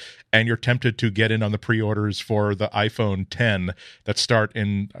pocket and you're tempted to get in on the pre-orders for the iPhone 10 that start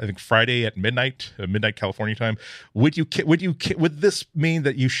in, I think, Friday at midnight California time, would this mean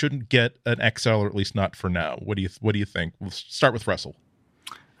that you shouldn't get an XL, or at least not for now? What do you think? We'll start with Russell.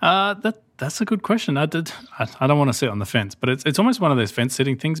 That's That's a good question. I don't want to sit on the fence, but it's almost one of those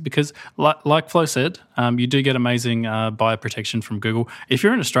fence-sitting things because, like Flo said, you do get amazing buyer protection from Google. If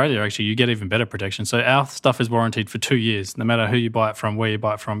you're in Australia, actually, you get even better protection. So our stuff is warranted for 2 years, no matter who you buy it from, where you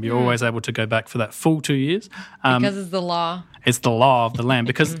buy it from. You're always able to go back for that full 2 years. Because it's the law. It's the law of the land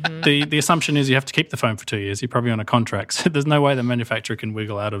because the assumption is you have to keep the phone for 2 years. You're probably on a contract. So there's no way the manufacturer can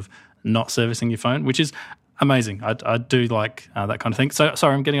wiggle out of not servicing your phone, which is amazing. I do like that kind of thing. So,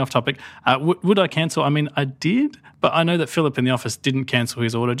 sorry, I'm getting off topic. Would I cancel? I mean, I did, but I know that Philip in the office didn't cancel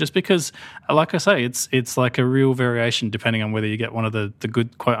his order just because, like I say, it's like a real variation depending on whether you get one of the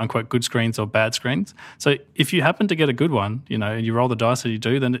good, quote-unquote, good screens or bad screens. So if you happen to get a good one, and you roll the dice that you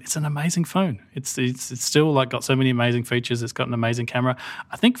do, then it's an amazing phone. It's still like got so many amazing features. It's got an amazing camera.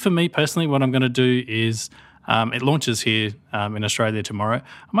 I think for me personally, what I'm going to do is it launches here in Australia tomorrow.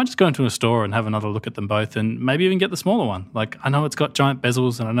 I might just go into a store and have another look at them both and maybe even get the smaller one. Like, I know it's got giant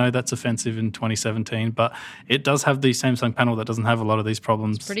bezels and I know that's offensive in 2017, but it does have the Samsung panel that doesn't have a lot of these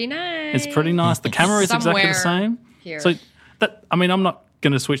problems. It's pretty nice. It's pretty nice. The camera is exactly the same. Here. So, I'm not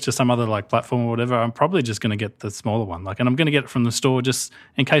going to switch to some other like platform or whatever. I'm probably just going to get the smaller one. And I'm going to get it from the store just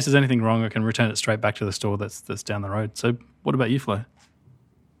in case there's anything wrong. I can return it straight back to the store that's down the road. So what about you, Flo?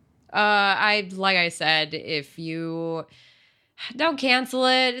 Like I said, if you don't cancel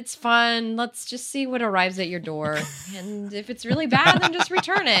it, it's fun. Let's just see what arrives at your door. And if it's really bad, then just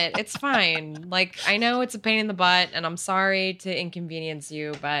return it. It's fine. Like, I know it's a pain in the butt and I'm sorry to inconvenience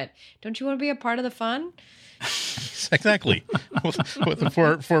you, but don't you want to be a part of the fun? Exactly.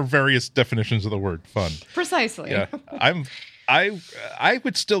 for various definitions of the word fun. Precisely. Yeah. I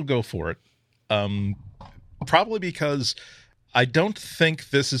would still go for it. Probably because I don't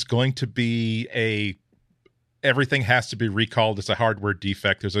think this is going to be everything has to be recalled. It's a hardware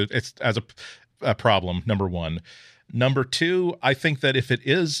defect. It's a problem, number one. Number two, I think that if it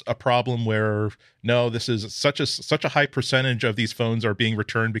is a problem where no, this is such a high percentage of these phones are being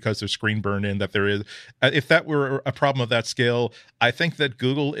returned because there's screen burn in, that there is, if that were a problem of that scale, I think that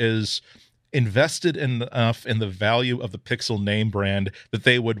Google is invested enough in the value of the Pixel name brand that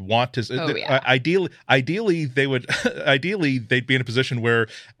they would want to ideally they'd be in a position where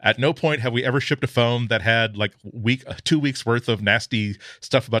at no point have we ever shipped a phone that had like 2 weeks worth of nasty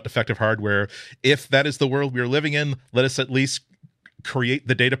stuff about defective hardware. If that is the world we are living in, let us at least create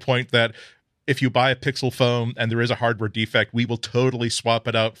the data point that if you buy a Pixel phone and there is a hardware defect, we will totally swap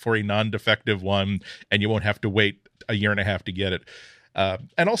it out for a non-defective one and you won't have to wait a year and a half to get it.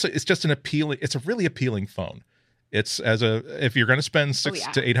 And also, it's just it's a really appealing phone. If you're going to spend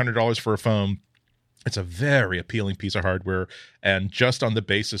 $600 to $800 for a phone, it's a very appealing piece of hardware. And just on the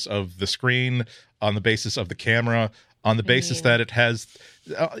basis of the screen, on the basis of the camera, on the basis that it has,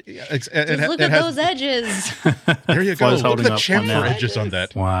 look at those edges. There you go. Look at the chamfer edges on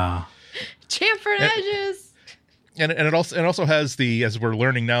that. Wow, chamfered edges. And it also has as we're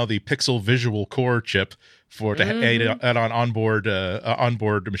learning now, the Pixel Visual Core chip to add on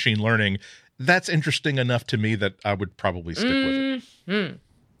onboard machine learning. That's interesting enough to me that I would probably stick with it.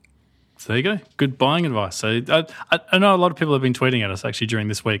 So there you go. Good buying advice. So I know a lot of people have been tweeting at us actually during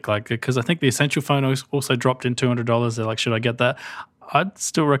this week, like because I think the Essential phone also dropped in $200. They're like, should I get that? I'd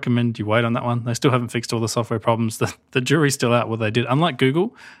still recommend you wait on that one. They still haven't fixed all the software problems. The jury's still out what they did. Unlike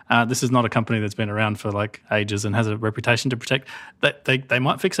Google, this is not a company that's been around for like ages and has a reputation to protect. They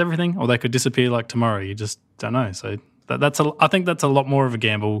might fix everything or they could disappear like tomorrow. You just don't know. So I think that's a lot more of a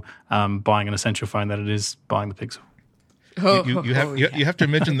gamble buying an Essential phone than it is buying the Pixel. You have to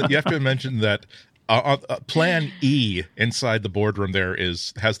mention that Plan E inside the boardroom there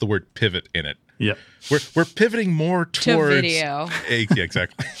has the word pivot in it. Yeah, we're pivoting more towards to video. Yeah,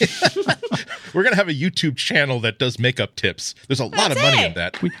 exactly. We're gonna have a YouTube channel that does makeup tips. There's a lot of money in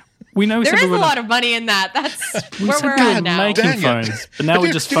that. We know there is a lot of money in that. That's where we're at now. Making phones, but now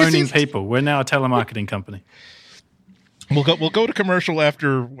we're just phoning people. We're now a telemarketing company. We'll go to commercial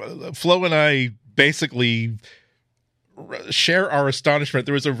after Flo and I basically share our astonishment.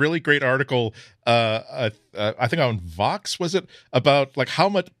 There was a really great article, I think on Vox, was it, about like how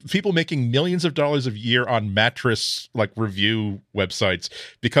much people making millions of dollars a year on mattress like review websites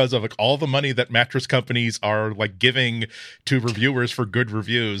because of like all the money that mattress companies are like giving to reviewers for good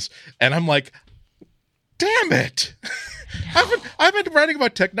reviews. And I'm like, damn it. I've been writing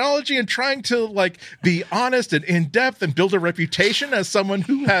about technology and trying to like be honest and in depth and build a reputation as someone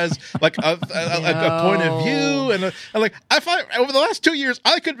who has like a point of view and like I find over the last 2 years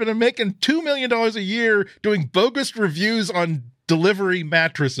I could have been making $2 million a year doing bogus reviews on delivery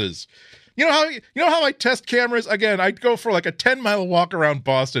mattresses. You know how I test cameras? Again, I go for like a 10-mile walk around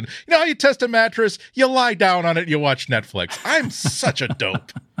Boston. You know how you test a mattress? You lie down on it, you watch Netflix. I'm such a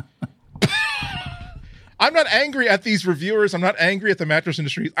dope. I'm not angry at these reviewers. I'm not angry at the mattress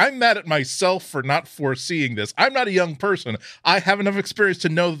industry. I'm mad at myself for not foreseeing this. I'm not a young person. I have enough experience to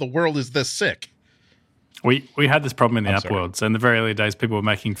know that the world is this sick. We had this problem in the app world. So in the very early days, people were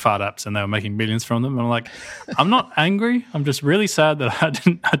making fart apps and they were making millions from them. And I'm like, I'm not angry. I'm just really sad that I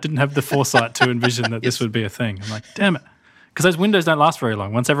didn't have the foresight to envision that this would be a thing. I'm like, damn it. Because those windows don't last very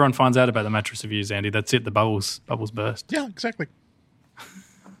long. Once everyone finds out about the mattress reviews, Andy, that's it. The bubbles burst. Yeah, exactly.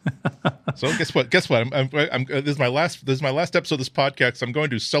 So guess what? This is my last episode of this podcast. So I'm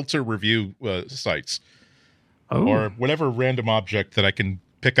going to seltzer review sites or whatever random object that I can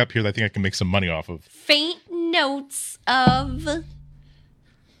pick up here that I think I can make some money off of. Faint notes of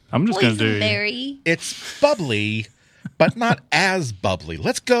I'm just going to do boysenberry. It's bubbly, but not as bubbly.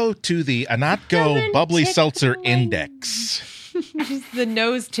 Let's go to the Anatco Bubbly Seltzer Index. The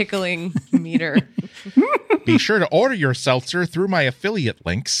nose tickling meter. Be sure to order your seltzer through my affiliate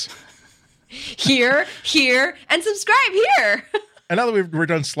links. Here, and subscribe here. And now that we're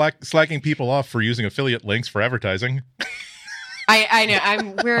done slacking people off for using affiliate links for advertising. I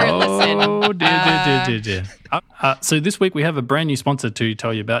know. Listen. Oh, dear. So this week we have a brand new sponsor to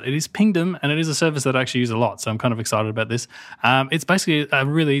tell you about. It is Pingdom, and it is a service that I actually use a lot, so I'm kind of excited about this. It's basically a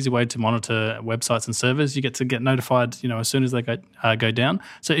really easy way to monitor websites and servers. You get notified, as soon as they go down.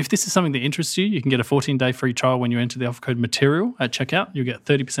 So if this is something that interests you, you can get a 14-day free trial when you enter the offer code material at checkout. You'll get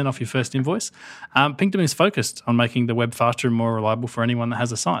 30% off your first invoice. Pingdom is focused on making the web faster and more reliable for anyone that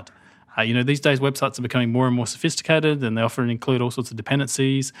has a site. These days websites are becoming more and more sophisticated, and they often include all sorts of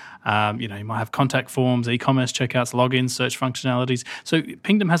dependencies. You might have contact forms, e-commerce checkouts, logins, search functionalities. So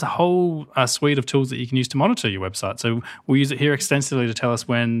Pingdom has a whole suite of tools that you can use to monitor your website. So we use it here extensively to tell us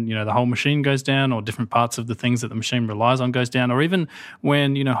when, the whole machine goes down, or different parts of the things that the machine relies on goes down, or even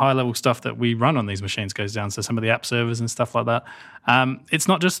when, high-level stuff that we run on these machines goes down. So some of the app servers and stuff like that. It's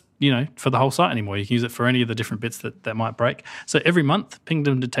not just, for the whole site anymore. You can use it for any of the different bits that might break. So every month,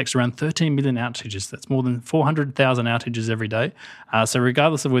 Pingdom detects around 13 million outages. That's more than 400,000 outages every day. So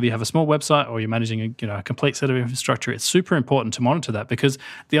regardless of whether you have a small website or you're managing a complete set of infrastructure, it's super important to monitor that, because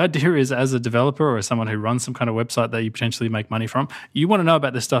the idea is, as a developer or as someone who runs some kind of website that you potentially make money from, you want to know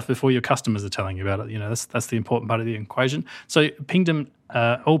about this stuff before your customers are telling you about it. That's the important part of the equation. So Pingdom,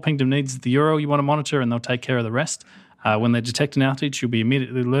 all Pingdom needs is the URL you want to monitor, and they'll take care of the rest. When they detect an outage, you'll be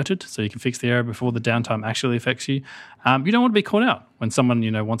immediately alerted, so you can fix the error before the downtime actually affects you. You don't want to be caught out when someone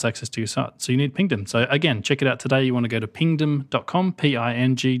wants access to your site, so you need Pingdom. So again, check it out today. You want to go to pingdom.com,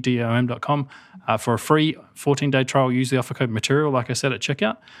 pingdom.com, for a free 14-day trial. Use the offer code material, like I said, at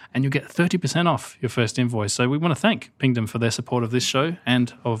checkout, and you'll get 30% off your first invoice. So we want to thank Pingdom for their support of this show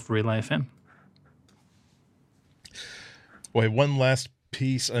and of Relay FM. Boy, one last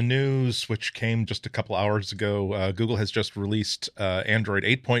piece of news which came just a couple hours ago. Google has just released Android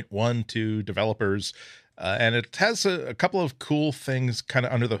 8.1 to developers, and it has a couple of cool things kind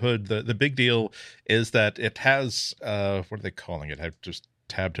of under the hood. The big deal is that it has what are they calling it? I've just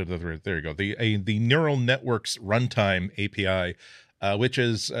tabbed to there you go. The neural networks runtime API, which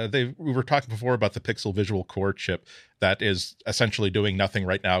is we were talking before about the Pixel Visual Core chip that is essentially doing nothing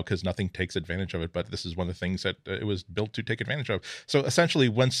right now because nothing takes advantage of it. But this is one of the things that it was built to take advantage of. So essentially,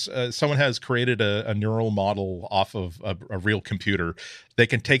 once someone has created a neural model off of a real computer, they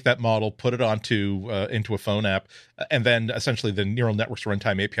can take that model, put it into a phone app, and then essentially the neural networks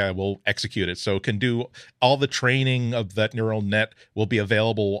runtime API will execute it. So it can do all the training of that neural net will be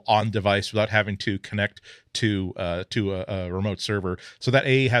available on device without having to connect to a remote server. So that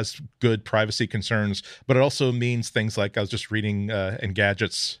has good privacy concerns, but it also means things like, I was just reading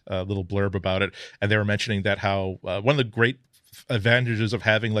Engadget's little blurb about it, and they were mentioning that how one of the great advantages of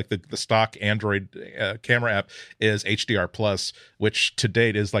having like the stock Android camera app is HDR Plus, which to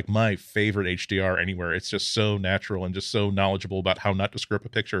date is like my favorite HDR anywhere. It's just so natural and just so knowledgeable about how not to screw up a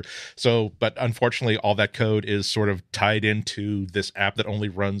picture. So, but unfortunately, all that code is sort of tied into this app that only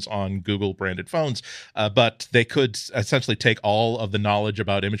runs on Google branded phones. But they could essentially take all of the knowledge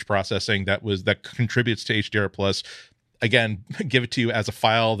about image processing that contributes to HDR Plus, again, give it to you as a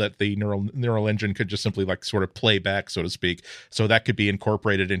file that the neural engine could just simply like sort of play back, so to speak. So that could be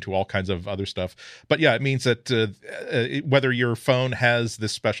incorporated into all kinds of other stuff. But yeah, it means that whether your phone has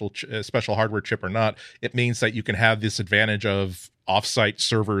this special hardware chip or not, it means that you can have this advantage of offsite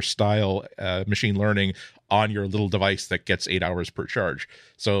server style machine learning on your little device that gets 8 hours per charge.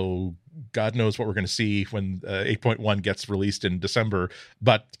 So God knows what we're going to see when 8.1 gets released in December,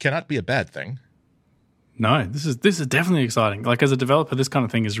 but cannot be a bad thing. No, this is definitely exciting. Like as a developer, this kind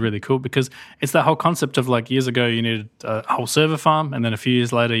of thing is really cool because it's that whole concept of like years ago you needed a whole server farm, and then a few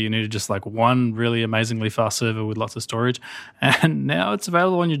years later you needed just like one really amazingly fast server with lots of storage, and now it's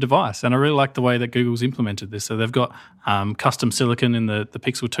available on your device. And I really like the way that Google's implemented this. So they've got custom silicon in the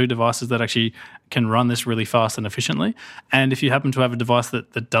Pixel 2 devices that actually can run this really fast and efficiently. And if you happen to have a device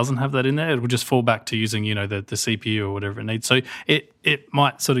that doesn't have that in there, it will just fall back to using the CPU or whatever it needs. So it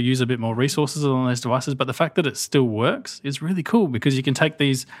might sort of use a bit more resources on those devices, but the fact that it still works is really cool because you can take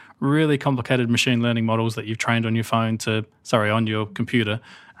these really complicated machine learning models that you've trained on your on your computer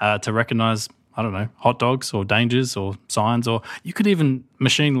to recognize, I don't know, hot dogs or dangers or signs, or you could even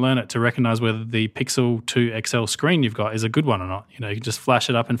machine learn it to recognize whether the Pixel 2 XL screen you've got is a good one or not. You can just flash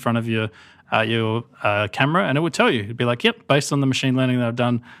it up in front of your camera and it would tell you. It'd be like, yep, based on the machine learning that I've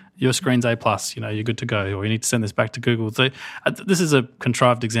done, your screen's A+, you're good to go, or you need to send this back to Google. So this is a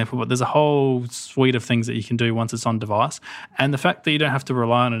contrived example, but there's a whole suite of things that you can do once it's on device. And the fact that you don't have to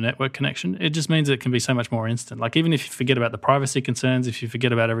rely on a network connection, it just means it can be so much more instant. Like even if you forget about the privacy concerns, if you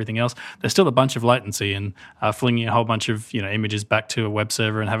forget about everything else, there's still a bunch of latency and flinging a whole bunch of images back to a web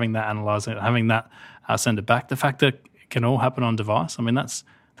server and having that analyze it, having that send it back. The fact that it can all happen on device, I mean, that's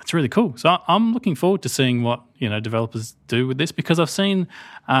really cool. So I'm looking forward to seeing what developers do with this, because I've seen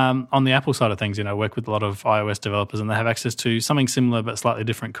on the Apple side of things, work with a lot of iOS developers, and they have access to something similar but slightly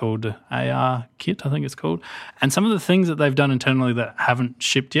different called ARKit, I think it's called. And some of the things that they've done internally that haven't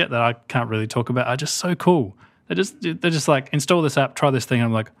shipped yet that I can't really talk about are just so cool. They're just like, install this app, try this thing, and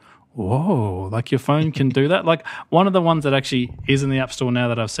I'm like, whoa, like your phone can do that? Like one of the ones that actually is in the App Store now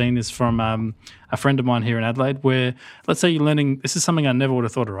that I've seen is from a friend of mine here in Adelaide, where let's say you're learning, this is something I never would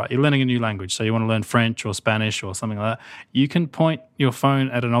have thought of, right? You're learning a new language. So you want to learn French or Spanish or something like that. You can point your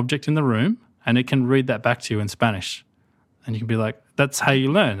phone at an object in the room and it can read that back to you in Spanish. And you can be like, that's how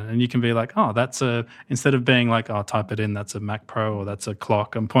you learn. And you can be like, oh, instead of being like, oh, type it in, that's a Mac Pro or that's a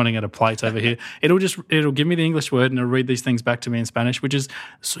clock, I'm pointing at a plate over here. It'll give me the English word and it'll read these things back to me in Spanish, which is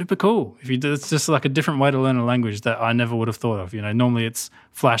super cool. It's just like a different way to learn a language that I never would have thought of. Normally it's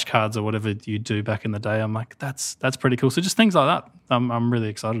flashcards or whatever you do back in the day. I'm like, that's pretty cool. So just things like that I'm really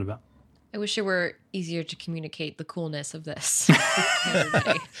excited about. I wish it were easier to communicate the coolness of this to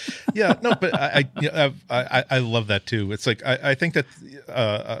everybody. Yeah, no, but I love that too. It's like I think that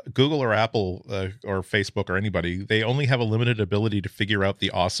Google or Apple or Facebook or anybody, they only have a limited ability to figure out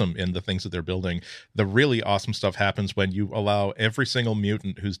the awesome in the things that they're building. The really awesome stuff happens when you allow every single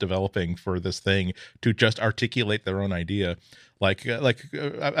mutant who's developing for this thing to just articulate their own idea. Like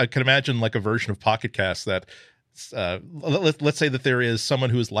I can imagine like a version of Pocket Cast that. Let's say that there is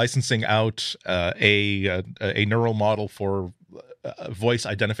someone who is licensing out a neural model for voice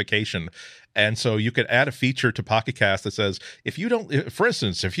identification, and so you could add a feature to Pocket Cast that says, if you for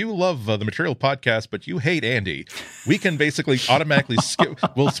instance, if you love the Material Podcast but you hate Andy, we can basically automatically skip.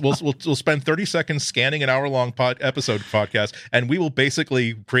 We'll spend 30 seconds scanning an hour-long episode podcast, and we will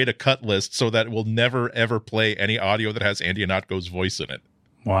basically create a cut list so that it will never ever play any audio that has Andy Ihnatko's voice in it.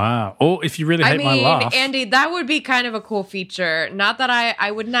 Wow. Or if you really hate my laugh. Andy, that would be kind of a cool feature. Not that I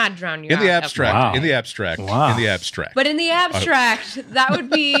would not drown you in out. The abstract. Wow. In the abstract. Wow. In the abstract. But in the abstract, that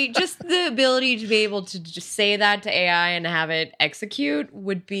would be just the ability to be able to just say that to AI and have it execute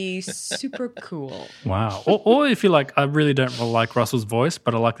would be super cool. Wow. Or if you're like, I really don't like Russell's voice,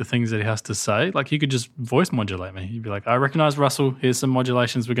 but I like the things that he has to say, like you could just voice modulate me. You'd be like, I recognize Russell. Here's some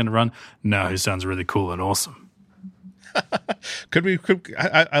modulations we're going to run. No, he sounds really cool and awesome.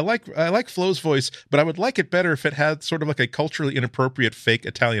 I like Flo's voice, but I would like it better if it had sort of like a culturally inappropriate fake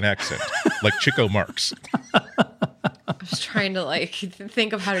Italian accent, like Chico Marx. I was trying to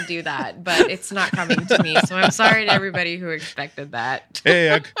think of how to do that, but it's not coming to me. So I'm sorry to everybody who expected that.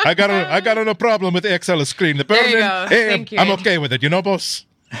 Hey, I got no problem with the XL screen. The there you go. Hey, thank you. I'm okay with it, boss.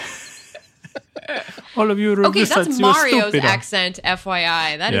 All of you are okay, that's Mario's stupid. Accent,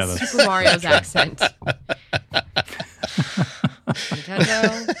 FYI. That is Super Mario's accent.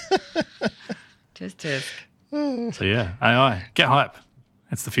 Nintendo. Tisk. So yeah, AI. Get hype.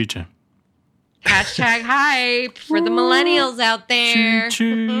 That's the future. Hashtag hype for the millennials out there.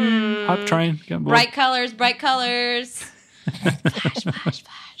 Choo choo. Hype train. Get on board. Bright colors, bright colors. Flash, flash,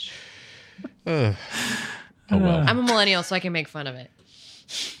 flash. Oh well. I'm a millennial, so I can make fun of it.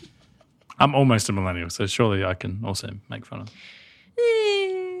 I'm almost a millennial, so surely I can also make fun of it.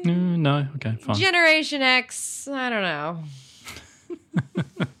 No, okay, fine. Generation X, I don't know.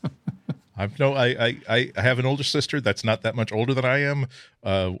 I have an older sister that's not that much older than I am.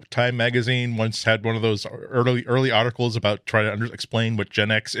 Time magazine once had one of those early articles about trying to explain what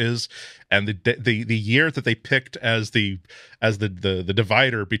Gen X is, and the year that they picked as the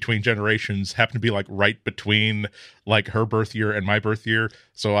divider between generations happened to be like right between like her birth year and my birth year.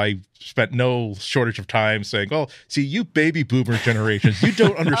 So I spent no shortage of time saying, "Well, see, you baby boomer generations, you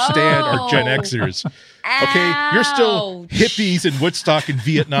don't understand our Gen Xers. Okay, you're still hippies in Woodstock and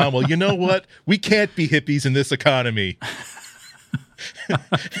Vietnam. Well, you know what? We can't be hippies in this economy."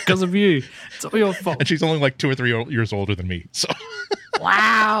 Because of you. It's all your fault. And she's only like 2 or 3 years older than me. So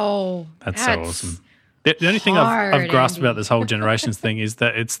Wow. That's so awesome. The only thing I've grasped about this whole generations thing is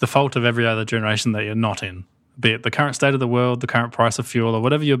that it's the fault of every other generation that you're not in. Be it the current state of the world, the current price of fuel, or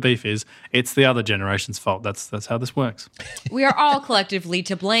whatever your beef is, it's the other generation's fault. That's how this works. We are all collectively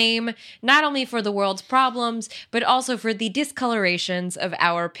to blame, not only for the world's problems, but also for the discolorations of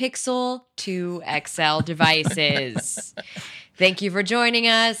our Pixel 2 XL devices. Thank you for joining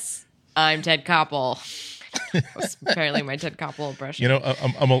us. I'm Ted Koppel. That's apparently my Ted Koppel impression. You know,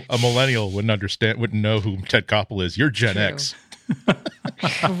 a millennial wouldn't know who Ted Koppel is. You're Gen X.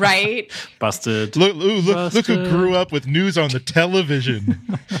 Right? Busted. Look who grew up with news on the television.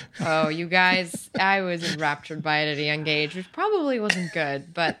 Oh, you guys, I was enraptured by it at a young age, which probably wasn't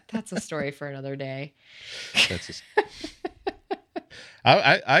good, but that's a story for another day.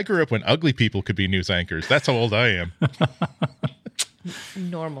 I grew up when ugly people could be news anchors. That's how old I am.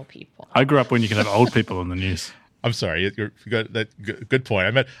 Normal people. I grew up when you could have old people on the news. I'm sorry. You got that good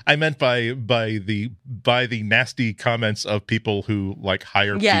point. I meant by the nasty comments of people who like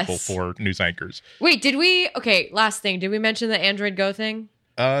hire people for news anchors. Wait, did we? Okay, last thing. Did we mention the Android Go thing?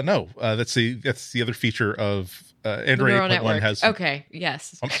 No. That's the other feature of Android 8.1 has. Okay.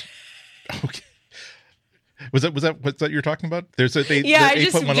 Yes. Okay. Was that what you're talking about? There's a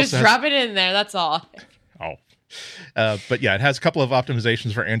just drop it in there. That's all. Oh. But yeah, it has a couple of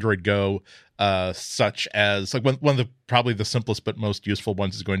optimizations for Android Go, such as like one of the probably the simplest but most useful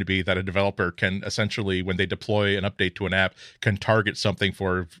ones is going to be that a developer can essentially, when they deploy an update to an app, can target something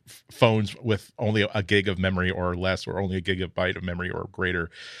for phones with only a gig of memory or less, or only a gigabyte of memory or greater.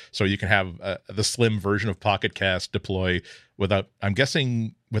 So you can have the slim version of Pocket Cast deploy without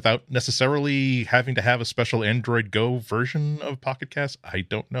necessarily having to have a special Android Go version of Pocket Cast. I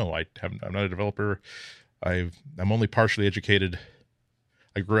don't know. I'm not a developer. I'm only partially educated.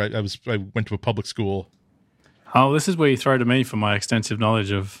 I went to a public school. Oh, this is where you throw to me for my extensive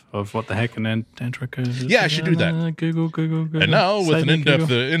knowledge of what the heck an Android Go is. Yeah, I should do that. Google. And now with an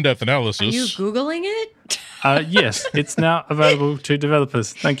in-depth analysis. Are you Googling it? Yes, it's now available to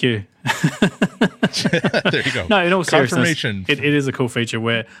developers. Thank you. There you go. No, in all seriousness, it is a cool feature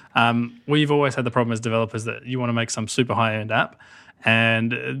where we've always had the problem as developers that you want to make some super high-end app.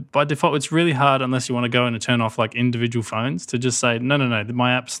 And by default, it's really hard unless you want to go in and turn off like individual phones to just say, no,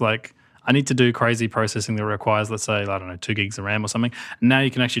 my app's like, I need to do crazy processing that requires, let's say, I don't know, 2 gigs of RAM or something. And now you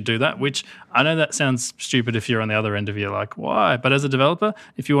can actually do that, which I know that sounds stupid if you're on the other end of it, like, why? But as a developer,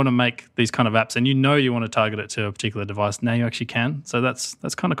 if you want to make these kind of apps and you want to target it to a particular device, now you actually can. So that's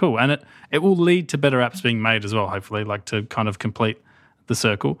kind of cool. And it will lead to better apps being made as well, hopefully, like to kind of complete the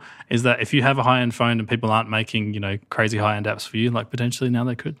circle, is that if you have a high-end phone and people aren't making, crazy high-end apps for you, like potentially now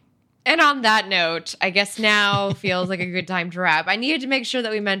they could. And on that note, I guess now feels like a good time to wrap. I needed to make sure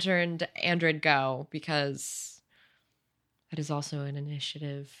that we mentioned Android Go because that is also an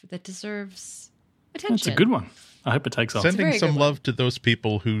initiative that deserves attention. That's a good one. I hope it takes off. Sending some love to those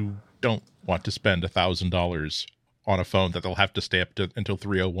people who don't want to spend $1,000 on a phone that they'll have to stay up until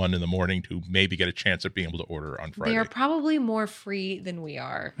 3:01 in the morning to maybe get a chance at being able to order on Friday. They are probably more free than we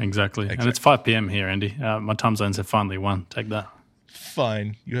are. Exactly. And it's 5 p.m. here, Andy. My time zones have finally won. Take that.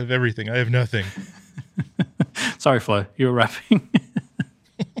 Fine. You have everything. I have nothing. Sorry, Flo. You were rapping.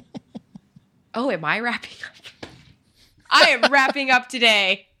 Oh, am I wrapping up? I am wrapping up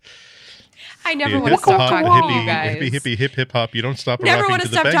today. I never want to stop talking to you guys. Hippie, hip hop. You don't stop never rocking want to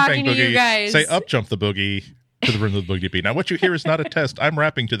to the stop bang talking bang to boogie. you guys. Say up jump the boogie to the rhythm of the boogie beat. Now, what you hear is not a test. I'm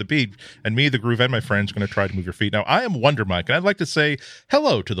rapping to the beat, and me, the groove, and my friends are going to try to move your feet. Now, I am Wonder Mike, and I'd like to say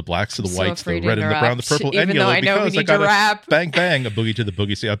hello to the blacks, to the whites, the red and the brown, the purple and yellow, because I got a bang bang, a boogie to the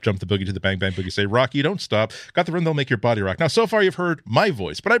boogie, say up jump the boogie to the bang bang boogie, say rock, you don't stop. Got the rhythm that'll make your body rock. Now, so far you've heard my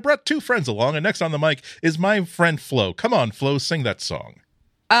voice, but I brought 2 friends along, and next on the mic is my friend Flo. Come on, Flo, sing that song.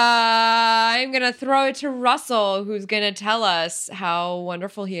 I'm going to throw it to Russell, who's going to tell us how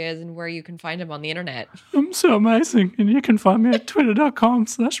wonderful he is and where you can find him on the internet. I'm so amazing. And you can find me at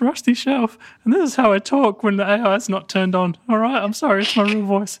twitter.com/rustyshelf. And this is how I talk when the AI is not turned on. All right, I'm sorry, it's my real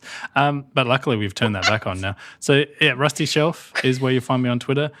voice. But luckily we've turned that back on now. So yeah, Rusty Shelf is where you find me on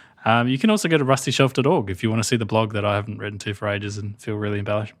Twitter. You can also go to rustyshelf.org if you want to see the blog that I haven't written to for ages and feel really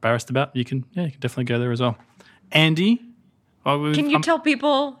embarrassed about. You can definitely go there as well. Andy? Can you tell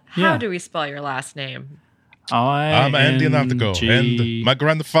people how do we spell your last name? I'm Andy Nautico, and my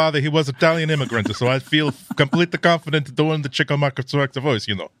grandfather, he was Italian immigrant, so I feel completely confident doing the Chico Marco voice,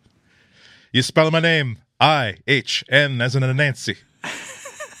 you know. You spell my name, I-H-N as in a Nancy.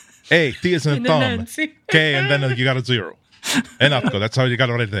 A, T as in a Tom. K, and then you got a 0. And Nautico, that's how you got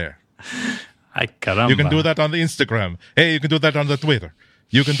it right there. Ay, caramba. You can do that on the Instagram. Hey, you can do that on the Twitter.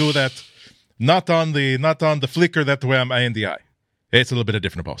 You can do that not on the Flickr, that way I'm Andy I. It's a little bit of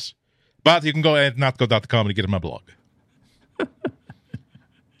different, boss. But you can go at notco.com and get in my blog.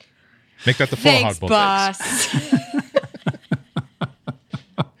 Make that the full Thanks, hardball boss.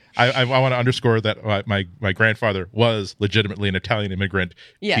 I want to underscore that my grandfather was legitimately an Italian immigrant.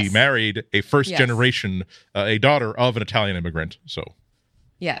 Yes. He married a first generation, a daughter of an Italian immigrant. So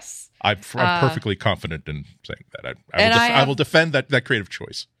yes. I'm perfectly confident in saying that. I will defend that creative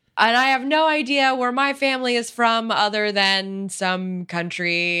choice. And I have no idea where my family is from other than some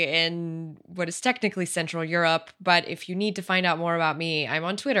country in what is technically Central Europe. But if you need to find out more about me, I'm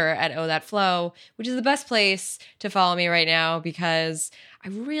on Twitter at OhThatFlow, which is the best place to follow me right now because I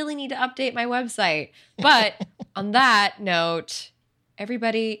really need to update my website. But on that note,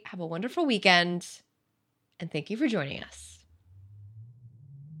 everybody have a wonderful weekend and thank you for joining us.